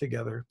work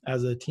together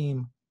as a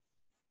team.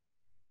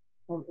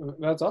 Well,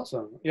 that's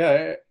awesome.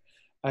 Yeah,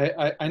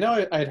 I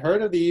know I'd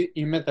heard of the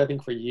emyth, I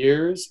think, for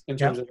years in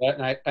terms Yeah. of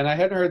that, and I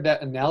hadn't heard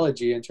that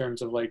analogy in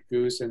terms of like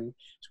goose and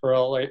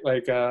squirrel,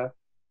 that.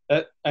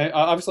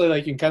 Obviously,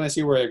 like you can kind of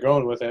see where they're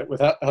going with it.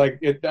 Without like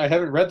it, I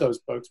haven't read those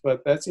books,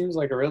 but that seems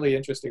like a really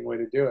interesting way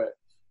to do it.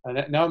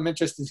 And now I'm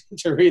interested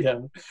to read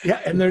them.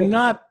 Yeah. And they're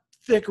not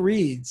thick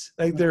reads.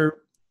 Like they're,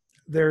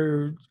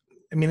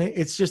 I mean,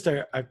 it's just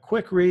a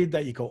quick read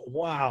that you go,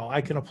 wow,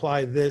 I can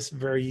apply this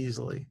very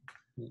easily.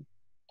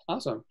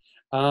 Awesome.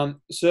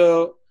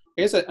 So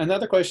I guess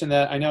another question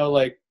that I know,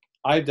 like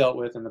I've dealt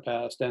with in the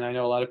past, and I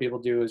know a lot of people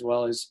do as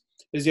well, is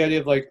the idea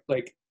of like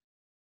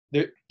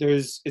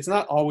there's it's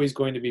not always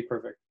going to be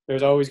perfect.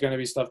 There's always going to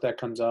be stuff that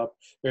comes up.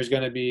 There's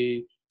going to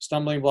be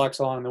stumbling blocks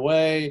along the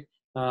way.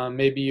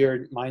 Maybe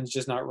your mind's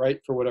just not right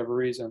for whatever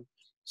reason.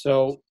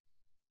 So,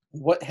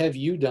 what have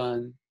you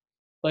done?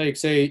 Like,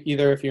 say,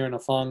 either if you're in a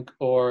funk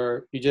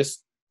or you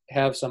just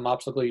have some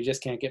obstacle you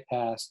just can't get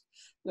past.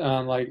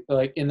 Like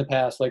in the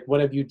past, like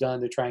what have you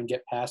done to try and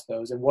get past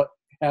those, and what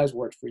has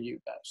worked for you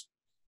best?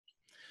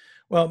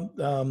 Well,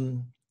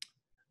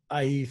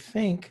 I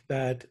think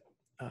that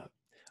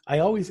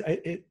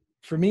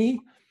for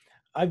me,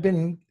 I've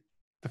been,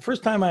 the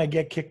first time I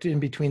get kicked in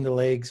between the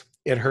legs,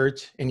 it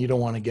hurts and you don't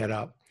want to get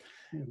up.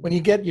 When you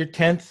get your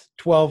 10th,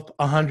 12th,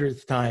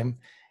 100th time,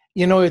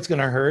 you know it's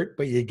going to hurt,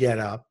 but you get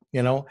up,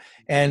 you know?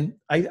 And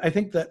I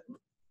think that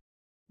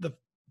the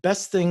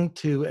best thing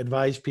to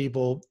advise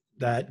people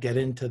that get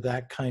into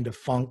that kind of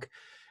funk,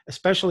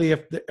 especially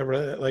if,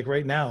 like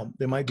right now,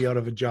 they might be out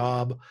of a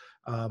job,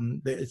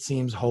 it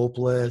seems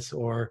hopeless,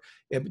 or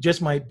it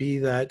just might be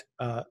that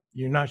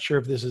you're not sure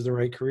if this is the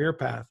right career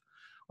path.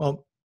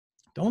 Well,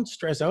 don't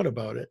stress out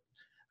about it.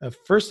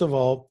 First of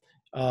all,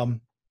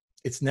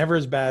 it's never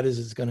as bad as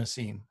it's going to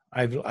seem.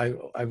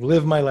 I've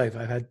lived my life.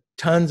 I've had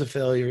tons of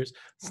failures.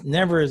 It's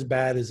never as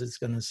bad as it's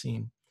going to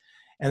seem.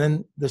 And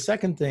then the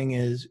second thing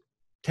is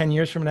 10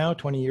 years from now,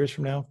 20 years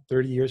from now,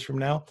 30 years from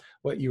now,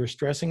 what you were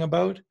stressing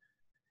about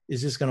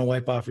is just going to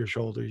wipe off your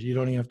shoulders. You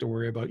don't even have to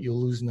worry about, you'll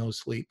lose no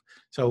sleep.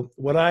 So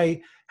what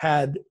I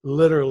had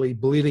literally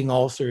bleeding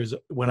ulcers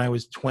when I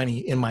was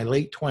 20, in my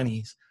late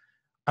 20s,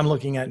 I'm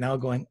looking at now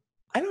going,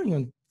 I don't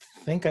even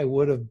think I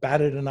would have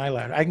batted an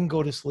eyelash. I can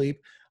go to sleep.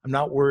 I'm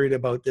not worried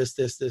about this,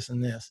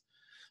 and this.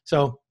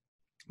 So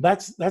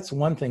that's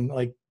one thing.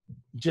 Like,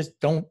 just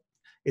don't,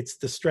 it's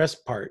the stress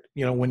part,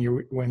 you know, when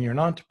you're an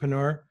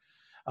entrepreneur.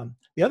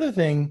 The other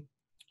thing,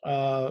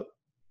 I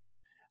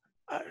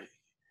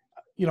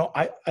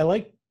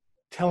like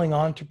telling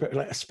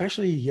entrepreneurs,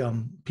 especially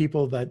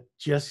people that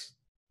just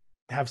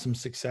have some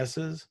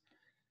successes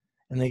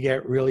and they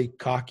get really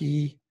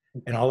cocky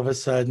and all of a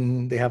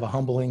sudden they have a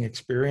humbling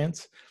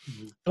experience.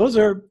 Mm-hmm. Those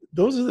are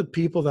the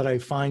people that I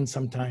find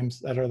sometimes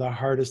that are the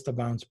hardest to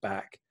bounce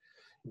back.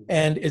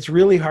 And it's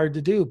really hard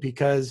to do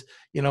because,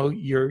 you know,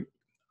 you're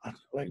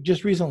like,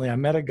 just recently I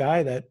met a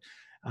guy that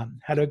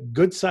had a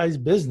good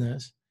sized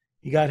business.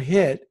 He got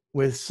hit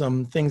with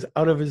some things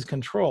out of his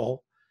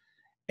control.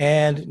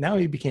 And now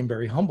he became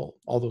very humble.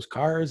 All those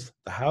cars,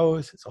 the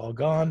house, it's all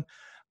gone.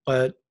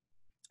 But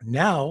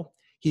now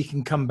he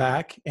can come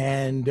back,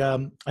 and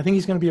I think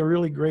he's going to be a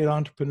really great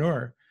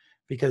entrepreneur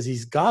because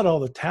he's got all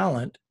the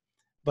talent,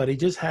 but he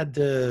just had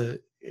to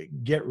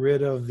get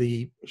rid of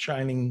the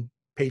shining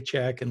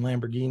paycheck and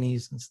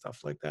Lamborghinis and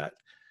stuff like that.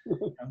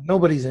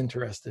 Nobody's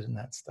interested in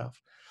that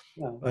stuff.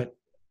 No. But,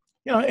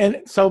 you know,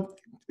 and so,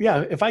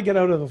 yeah, if I get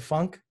out of the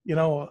funk, you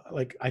know,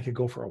 like I could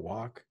go for a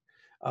walk.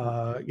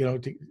 You know,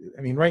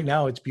 I mean, right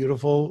now it's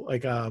beautiful.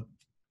 Like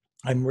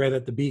I'm right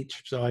at the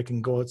beach, so I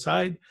can go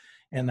outside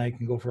and I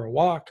can go for a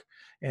walk,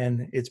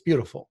 and it's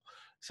beautiful.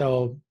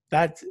 So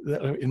that's,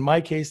 in my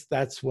case,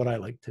 that's what I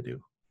like to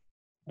do.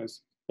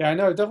 Nice. Yeah, I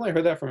know. I've definitely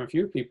heard that from a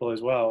few people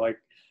as well. Like,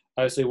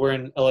 obviously, we're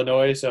in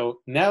Illinois, so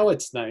now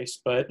it's nice,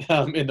 but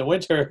in the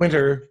winter,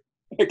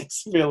 it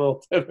can be a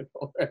little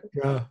difficult. Right?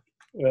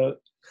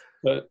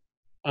 Yeah.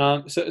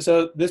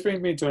 So this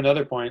brings me to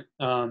another point.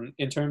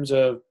 In terms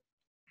of,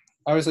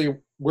 obviously,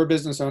 we're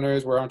business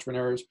owners, we're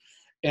entrepreneurs,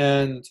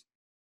 and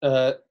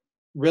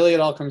really it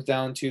all comes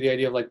down to the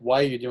idea of like,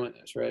 why are you doing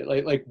this, right?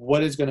 Like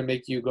what is going to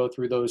make you go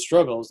through those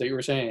struggles that you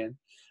were saying?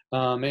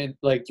 And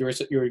like you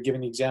were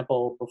giving the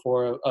example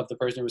before of the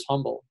person who was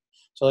humble.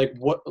 So like,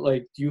 what,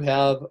 like, do you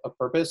have a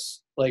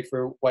purpose like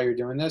for why you're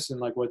doing this, and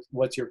like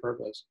what's your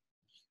purpose?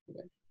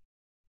 Okay.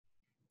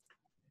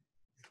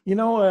 You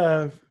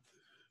know,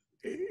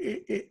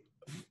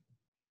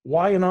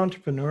 why an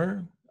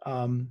entrepreneur?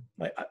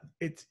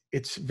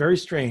 It's very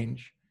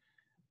strange,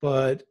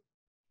 but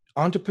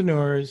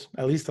entrepreneurs,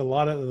 at least a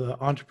lot of the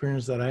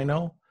entrepreneurs that I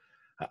know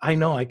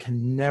I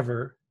can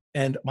never,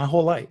 and my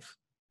whole life,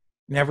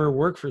 never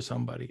work for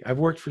somebody. I've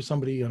worked for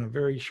somebody in a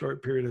very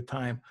short period of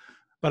time,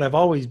 but I've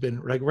always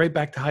been like right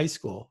back to high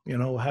school, you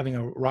know, having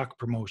a rock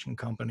promotion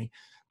company,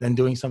 then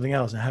doing something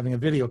else and having a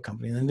video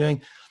company and then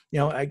doing, you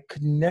know, I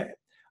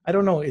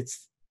don't know.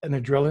 It's an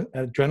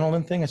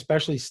adrenaline thing,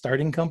 especially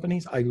starting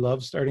companies. I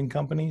love starting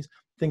companies.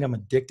 I think I'm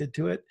addicted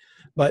to it,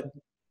 but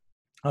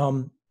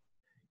um,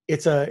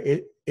 it's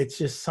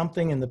just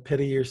something in the pit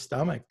of your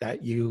stomach that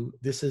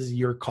this is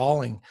your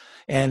calling.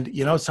 And,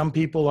 you know, some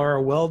people are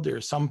a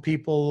welder, some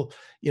people,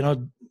 you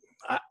know,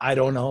 I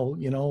don't know,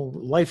 you know,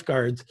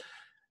 lifeguards,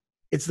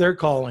 it's their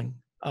calling.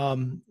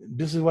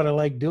 This is what I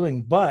like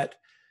doing, but,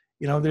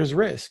 you know, there's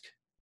risk,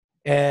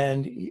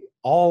 and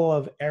all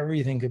of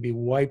everything could be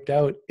wiped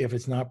out if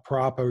it's not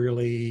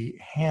properly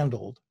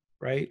handled,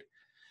 right?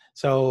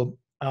 So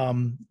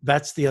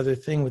that's the other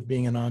thing with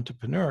being an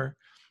entrepreneur,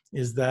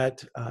 is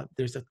that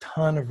there's a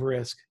ton of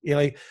risk. You know,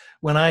 like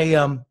when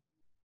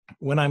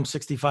I'm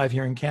 65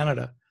 here in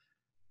Canada,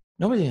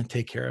 nobody's gonna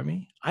take care of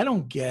me. I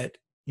don't get,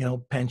 you know,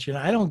 pension.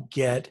 I don't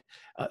get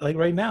like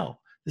right now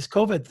this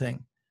COVID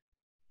thing.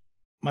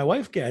 My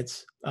wife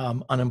gets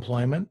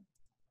unemployment.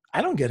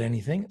 I don't get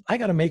anything. I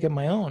got to make it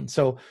my own.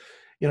 So,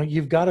 you know,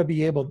 you've got to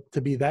be able to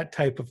be that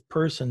type of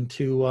person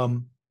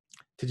to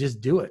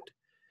just do it.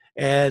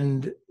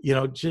 And, you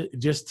know,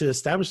 just to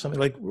establish something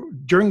like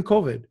during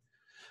COVID,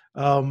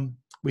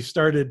 we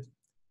started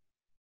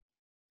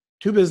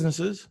 2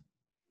 businesses,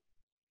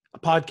 a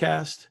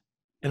podcast,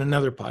 and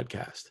another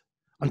podcast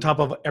on top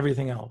of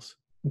everything else.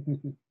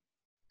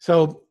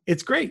 So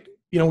it's great.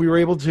 You know, we were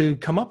able to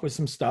come up with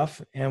some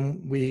stuff, and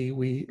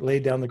we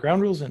laid down the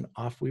ground rules, and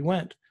off we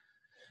went.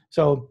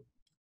 So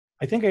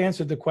I think I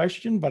answered the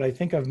question, but I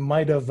think I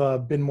might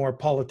have been more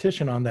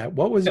politician on that.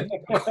 What was the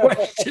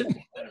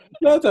question?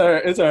 No, it's all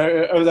right. It's all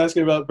right. I was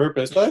asking about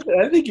purpose, but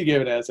I think you gave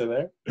an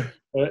answer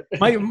there.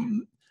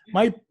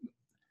 my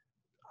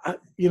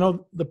you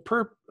know,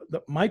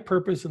 my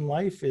purpose in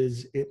life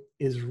is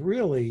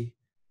really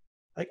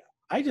like,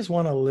 I just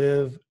want to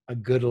live a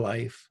good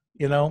life,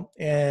 you know,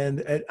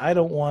 and I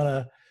don't want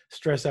to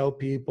stress out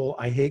people.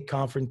 I hate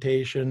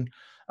confrontation.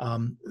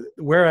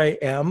 Where I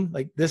am,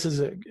 like,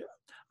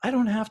 I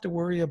don't have to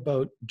worry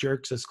about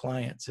jerks as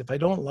clients. If I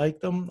don't like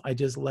them, I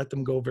just let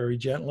them go very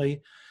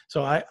gently.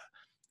 So I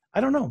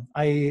don't know.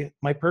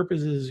 My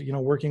purpose is, you know,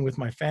 working with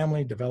my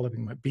family,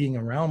 being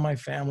around my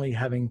family,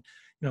 having,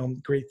 you know,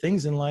 great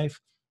things in life,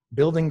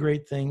 building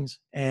great things,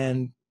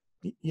 and,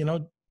 you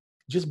know,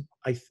 just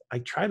I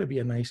try to be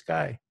a nice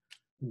guy.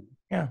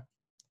 Yeah.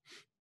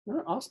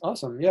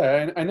 Awesome.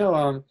 Yeah, I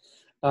know.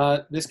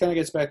 This kind of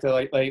gets back to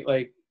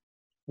like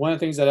one of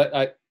the things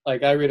that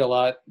I read a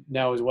lot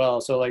now as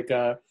well. So like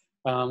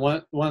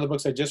one of the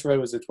books I just read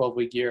was the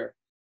 12-week year,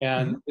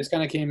 and this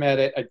kind of came at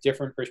it a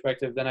different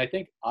perspective than I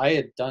think I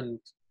had done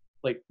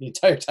like the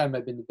entire time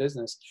I've been in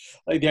business.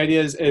 Like the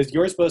idea is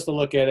you're supposed to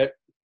look at it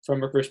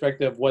from a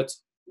perspective of what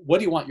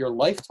do you want your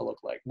life to look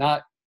like,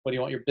 not what do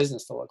you want your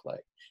business to look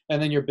like,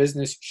 and then your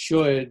business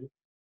should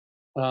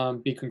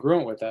be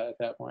congruent with that at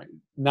that point,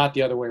 not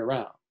the other way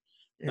around.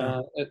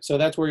 Yeah. So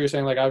that's where you're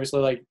saying, like,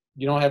 obviously, like,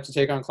 you don't have to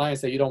take on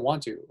clients that you don't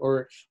want to,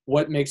 or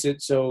what makes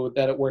it so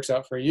that it works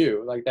out for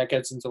you. Like that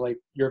gets into like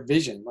your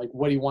vision, like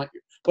what do you want,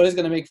 what is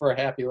going to make for a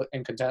happy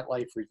and content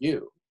life for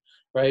you,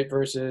 right?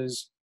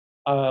 Versus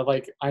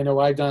like I know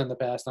I've done in the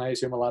past, and I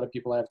assume a lot of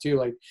people have too.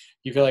 Like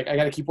you feel like I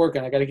got to keep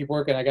working, I got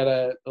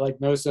to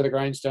like nose to the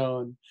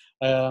grindstone,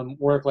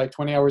 work like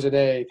 20 hours a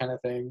day kind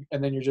of thing,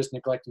 and then you're just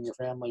neglecting your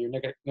family,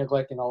 you're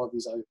neglecting all of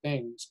these other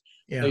things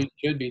that you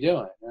should be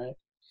doing, right?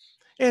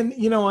 And,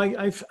 you know,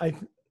 I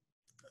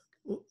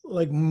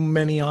like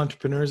many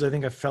entrepreneurs, I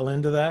think I fell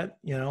into that,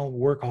 you know,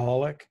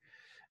 workaholic.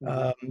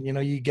 You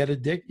know,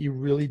 you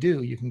really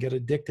do. You can get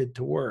addicted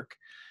to work.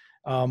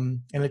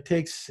 And it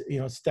takes, you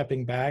know,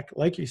 stepping back,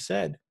 like you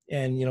said,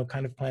 and, you know,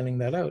 kind of planning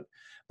that out.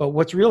 But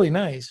what's really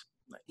nice,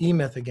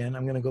 E-Myth again,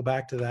 I'm going to go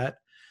back to that,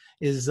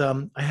 is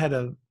I had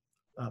a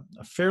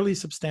fairly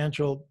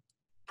substantial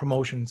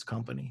promotions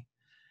company,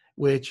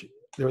 which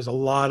there was a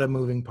lot of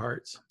moving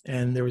parts,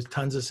 and there was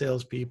tons of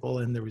salespeople,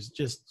 and there was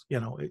just, you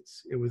know, it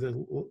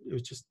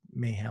was just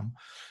mayhem.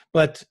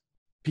 But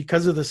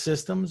because of the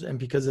systems and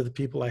because of the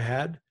people I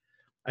had,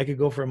 I could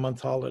go for a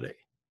month holiday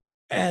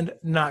and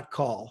not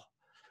call,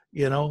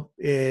 you know,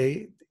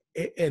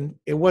 and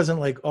it wasn't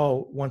like,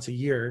 oh, once a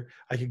year.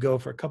 I could go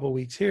for a couple of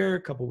weeks here,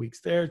 a couple of weeks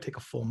there, take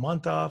a full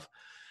month off.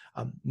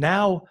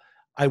 Now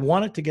I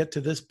wanted to get to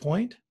this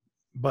point.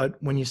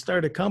 But when you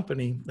start a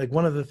company, like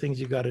one of the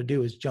things you got to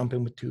do is jump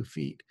in with 2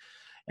 feet.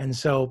 And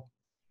so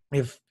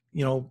if,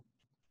 you know,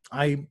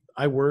 I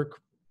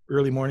work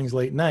early mornings,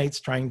 late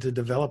nights, trying to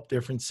develop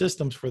different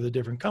systems for the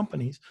different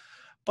companies.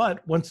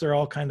 But once they're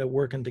all kind of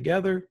working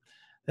together,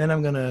 then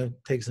I'm going to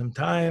take some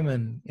time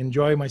and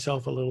enjoy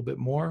myself a little bit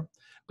more.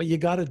 But you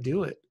got to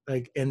do it.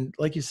 And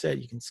like you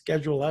said, you can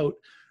schedule out,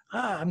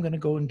 I'm going to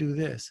go and do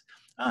this.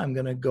 I'm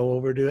going to go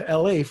over to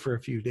LA for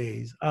a few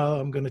days.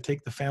 I'm going to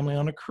take the family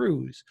on a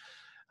cruise.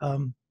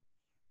 You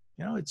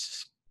know,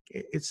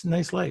 it's a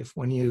nice life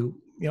when you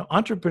know,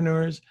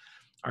 entrepreneurs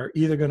are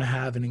either going to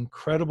have an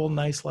incredible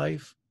nice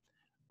life,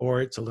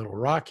 or it's a little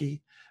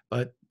rocky,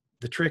 but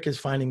the trick is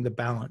finding the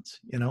balance,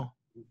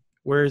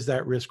 where is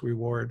that risk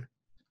reward?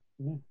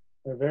 Mhm.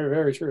 Very,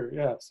 very true.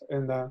 Yes.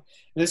 And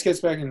this gets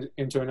back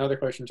into another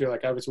question too.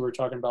 Like obviously we're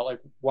talking about like,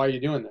 why are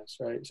you doing this?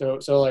 Right.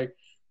 So like,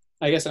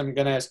 I guess I'm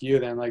going to ask you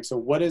then, like, so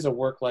what is a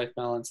work-life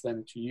balance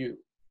then to you?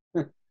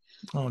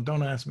 Oh,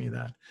 don't ask me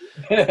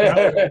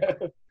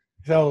that.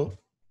 So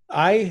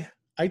I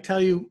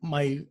tell you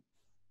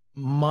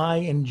my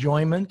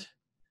enjoyment,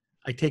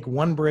 I take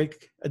one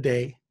break a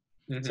day.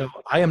 Mm-hmm. So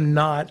I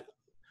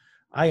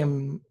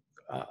am,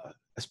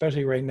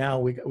 especially right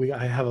now,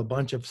 I have a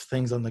bunch of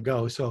things on the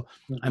go. So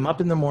I'm up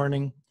in the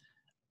morning,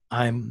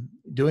 I'm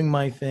doing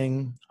my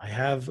thing. I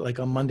have, like,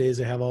 on Mondays,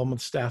 I have all my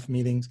staff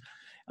meetings.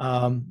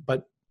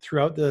 But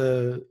throughout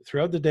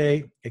the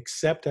day,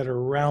 except at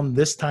around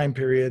this time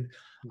period,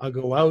 I'll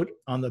go out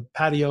on the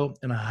patio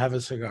and I'll have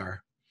a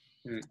cigar.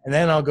 Mm. And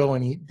then I'll go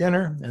and eat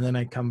dinner, and then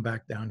I come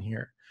back down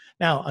here.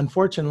 Now,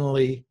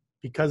 unfortunately,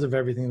 because of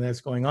everything that's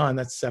going on,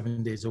 that's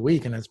 7 days a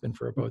week, and that's been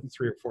for about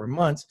 3 or 4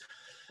 months.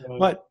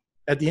 But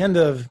at the end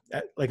of,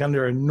 like,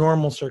 under a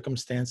normal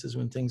circumstances,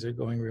 when things are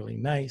going really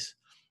nice,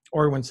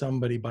 or when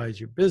somebody buys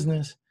your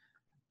business,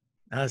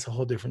 that's a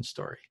whole different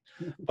story.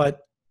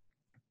 But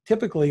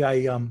typically,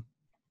 I'm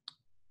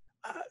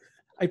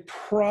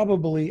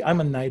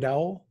a night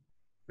owl,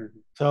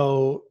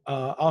 so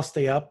I'll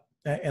stay up,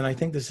 and I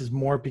think this is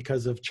more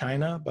because of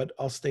China, but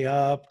I'll stay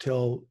up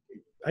till,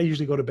 I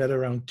usually go to bed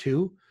around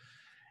 2,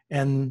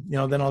 and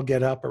then I'll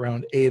get up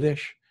around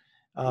 8ish.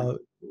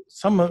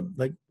 Some of,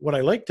 like, what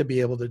I like to be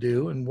able to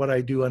do, and what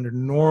I do under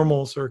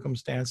normal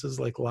circumstances,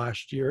 like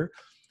last year,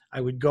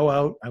 I would go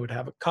out, I would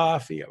have a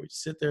coffee, I would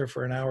sit there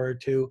for an hour or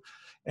two,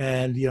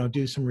 and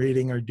do some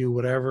reading or do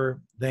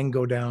whatever, then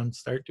go down,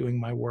 start doing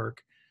my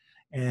work.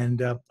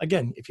 And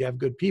again, if you have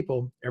good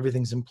people,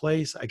 everything's in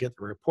place. I get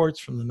the reports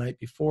from the night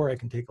before, I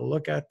can take a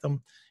look at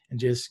them and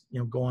just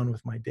go on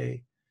with my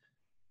day.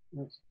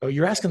 So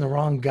you're asking the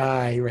wrong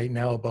guy right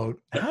now about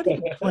how do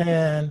you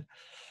plan.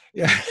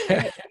 Yeah.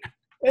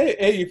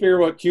 Hey, you figure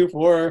what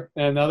Q4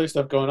 and other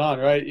stuff going on,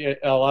 right? Yeah,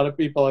 a lot of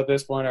people at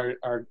this point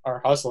are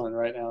hustling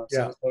right now. So,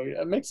 Yeah.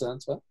 so it makes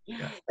sense. Huh?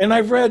 Yeah. And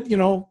I've read,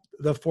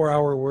 the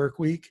 4-hour work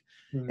week,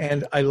 Mm-hmm.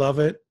 and I love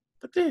it.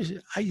 But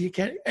you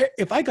can't.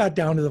 If I got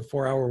down to the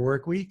 4-hour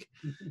work week,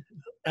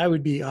 I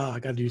would be, I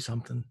got to do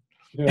something.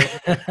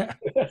 Yeah.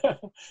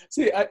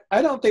 See,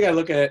 I don't think I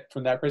look at it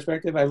from that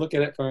perspective. I look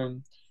at it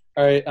from,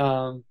 all right,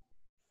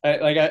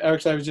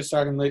 actually, I was just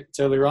talking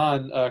to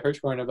Liron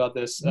Hirschhorn about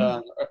this,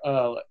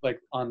 like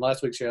on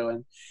last week's show,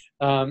 and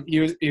he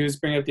was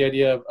bringing up the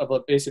idea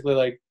of basically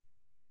like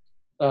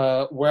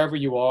wherever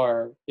you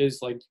are is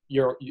like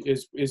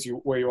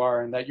where you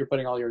are, and that you're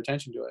putting all your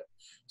attention to it.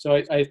 So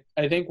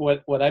I think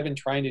what I've been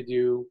trying to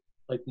do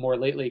like more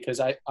lately, because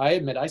I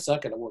admit I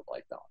suck at a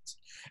work-life balance,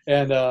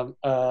 and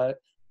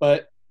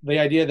but the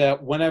idea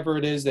that whenever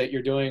it is that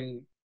you're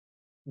doing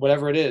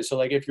whatever it is, so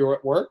like if you're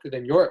at work,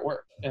 then you're at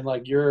work, and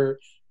like you're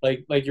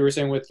like you were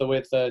saying with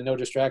no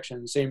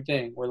distractions, same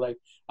thing, where like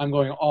I'm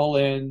going all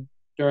in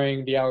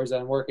during the hours that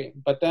I'm working.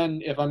 But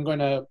then if I'm going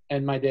to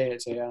end my day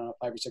at, say, I don't know,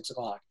 5 or 6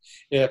 o'clock,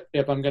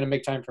 if I'm going to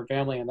make time for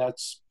family, and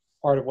that's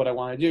part of what I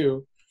want to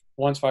do,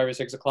 once 5 or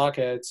 6 o'clock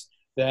hits,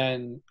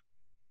 then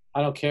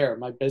I don't care.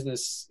 My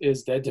business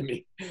is dead to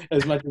me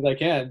as much as I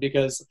can,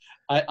 because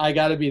I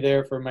got to be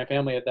there for my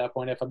family at that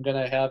point if I'm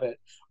going to have it.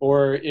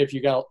 Or if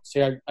you got,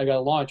 say, I got to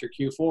launch or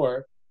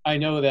Q4, I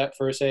know that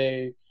for,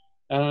 say,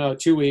 I don't know,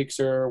 2 weeks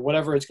or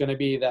whatever it's going to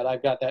be, that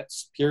I've got that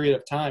period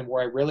of time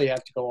where I really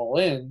have to go all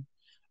in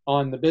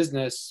on the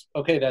business.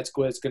 Okay, that's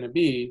what it's going to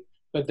be.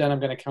 But then I'm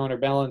going to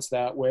counterbalance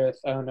that with,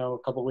 I don't know, a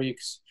couple of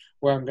weeks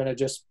where I'm going to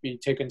just be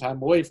taking time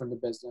away from the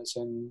business.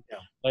 And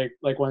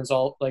like when it's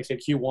all, like, say,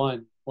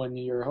 Q1, when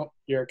you're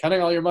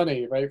cutting all your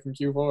money right from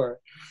Q4,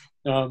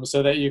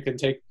 so that you can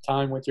take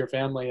time with your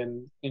family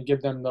and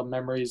give them the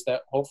memories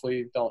that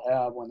hopefully they'll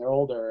have when they're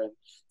older, and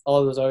all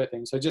of those other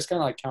things. So just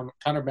kind of like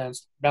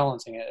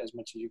counterbalancing it as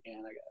much as you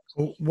can, I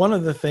guess. One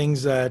of the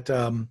things that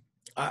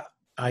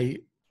I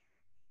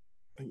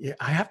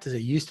have to say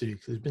used to do,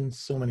 because it's been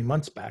so many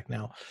months back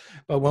now,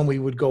 but when we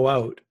would go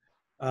out,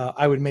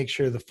 I would make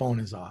sure the phone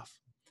is off,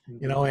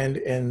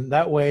 and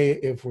that way,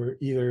 if we're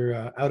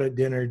either out at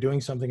dinner,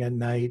 doing something at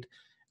night,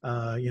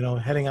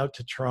 heading out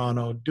to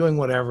Toronto, doing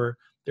whatever,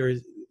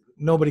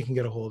 nobody can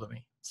get a hold of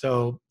me.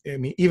 So, I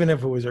mean, even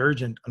if it was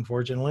urgent,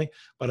 unfortunately,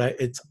 but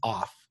it's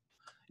off.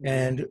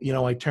 And,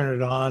 I turn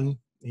it on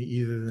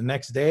either the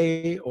next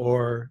day,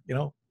 or,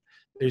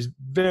 there's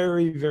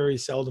very, very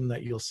seldom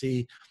that you'll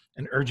see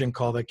an urgent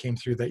call that came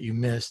through that you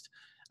missed.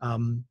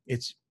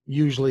 It's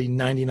usually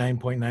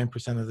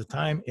 99.9% of the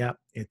time. Yeah.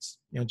 It's,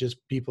 just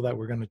people that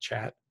we're going to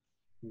chat.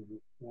 Mm-hmm.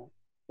 Yeah,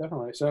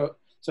 definitely. So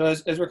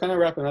as we're kind of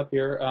wrapping up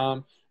here,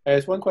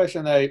 there's one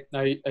question that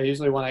I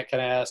usually want to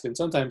kind of ask, and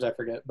sometimes I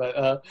forget,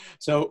 but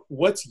so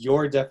what's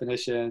your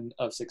definition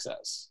of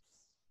success?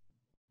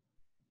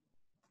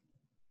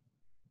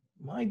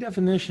 My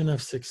definition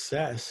of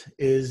success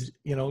is,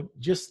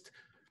 just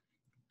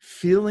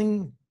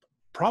feeling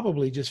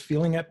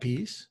at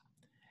peace,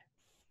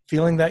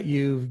 feeling that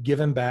you've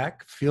given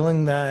back,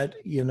 feeling that,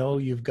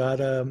 you've got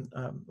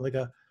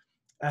a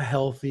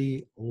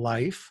healthy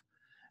life.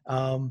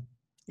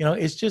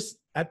 It's just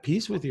at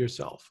peace with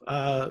yourself.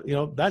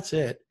 That's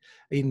it.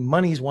 I mean,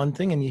 money's one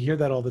thing, and you hear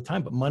that all the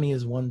time, but money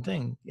is one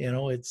thing.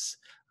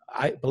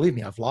 Believe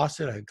me, I've lost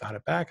it. I got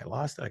it back. I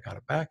lost it. I got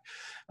it back.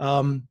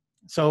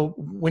 So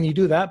when you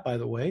do that, by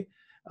the way,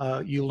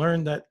 you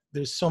learn that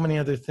there's so many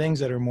other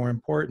things that are more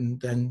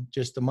important than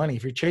just the money.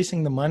 If you're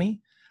chasing the money,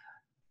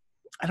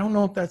 I don't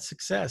know if that's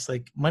success.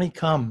 Like, money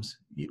comes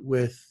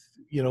with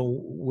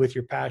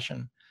your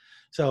passion.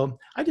 So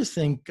I just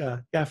think,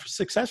 for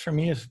success for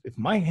me, if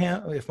my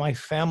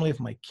family, if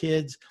my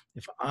kids,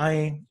 if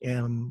I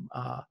am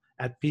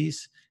at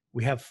peace,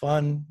 we have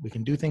fun, we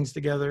can do things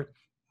together,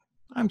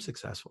 I'm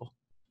successful.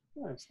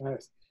 Nice,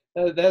 nice.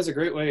 That's a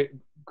great way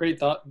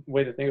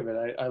to think of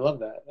it. I love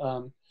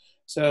that.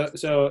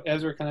 So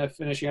as we're kind of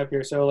finishing up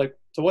here, so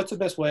what's the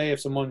best way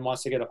if someone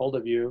wants to get a hold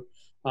of you,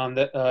 and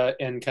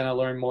kind of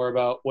learn more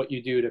about what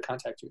you do to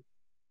contact you?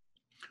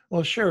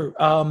 Well, sure.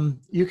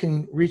 You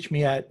can reach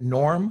me at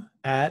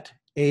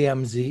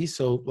norm@AMZ,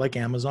 so like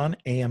Amazon,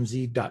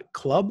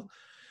 amz.club.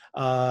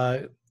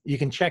 You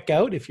can check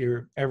out, if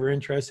you're ever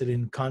interested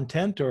in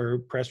content or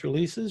press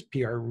releases,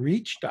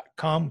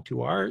 prreach.com,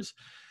 2 R's.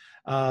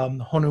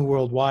 Honu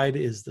Worldwide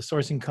is the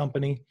sourcing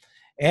company.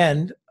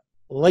 And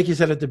like you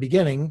said at the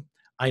beginning,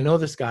 I Know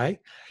This Guy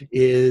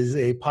is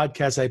a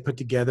podcast I put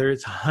together.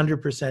 It's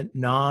 100%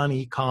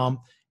 non-e-com.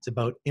 It's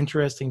about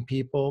interesting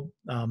people,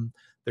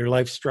 their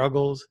life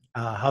struggles,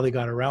 how they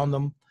got around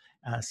them.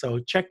 So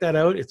check that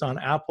out. It's on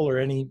Apple or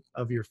any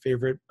of your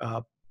favorite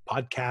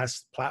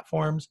podcast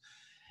platforms.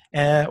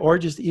 Or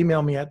just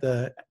email me at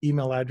the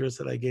email address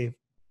that I gave.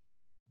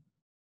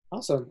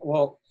 Awesome.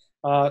 Well,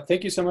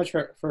 thank you so much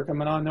for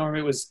coming on, Norm.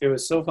 It was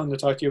so fun to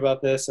talk to you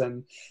about this.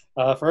 And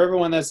for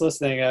everyone that's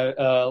listening,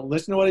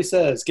 listen to what he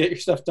says. Get your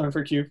stuff done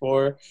for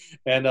Q4.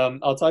 And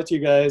I'll talk to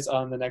you guys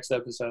on the next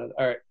episode.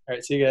 All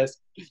right. See you guys.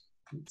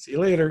 See you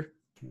later.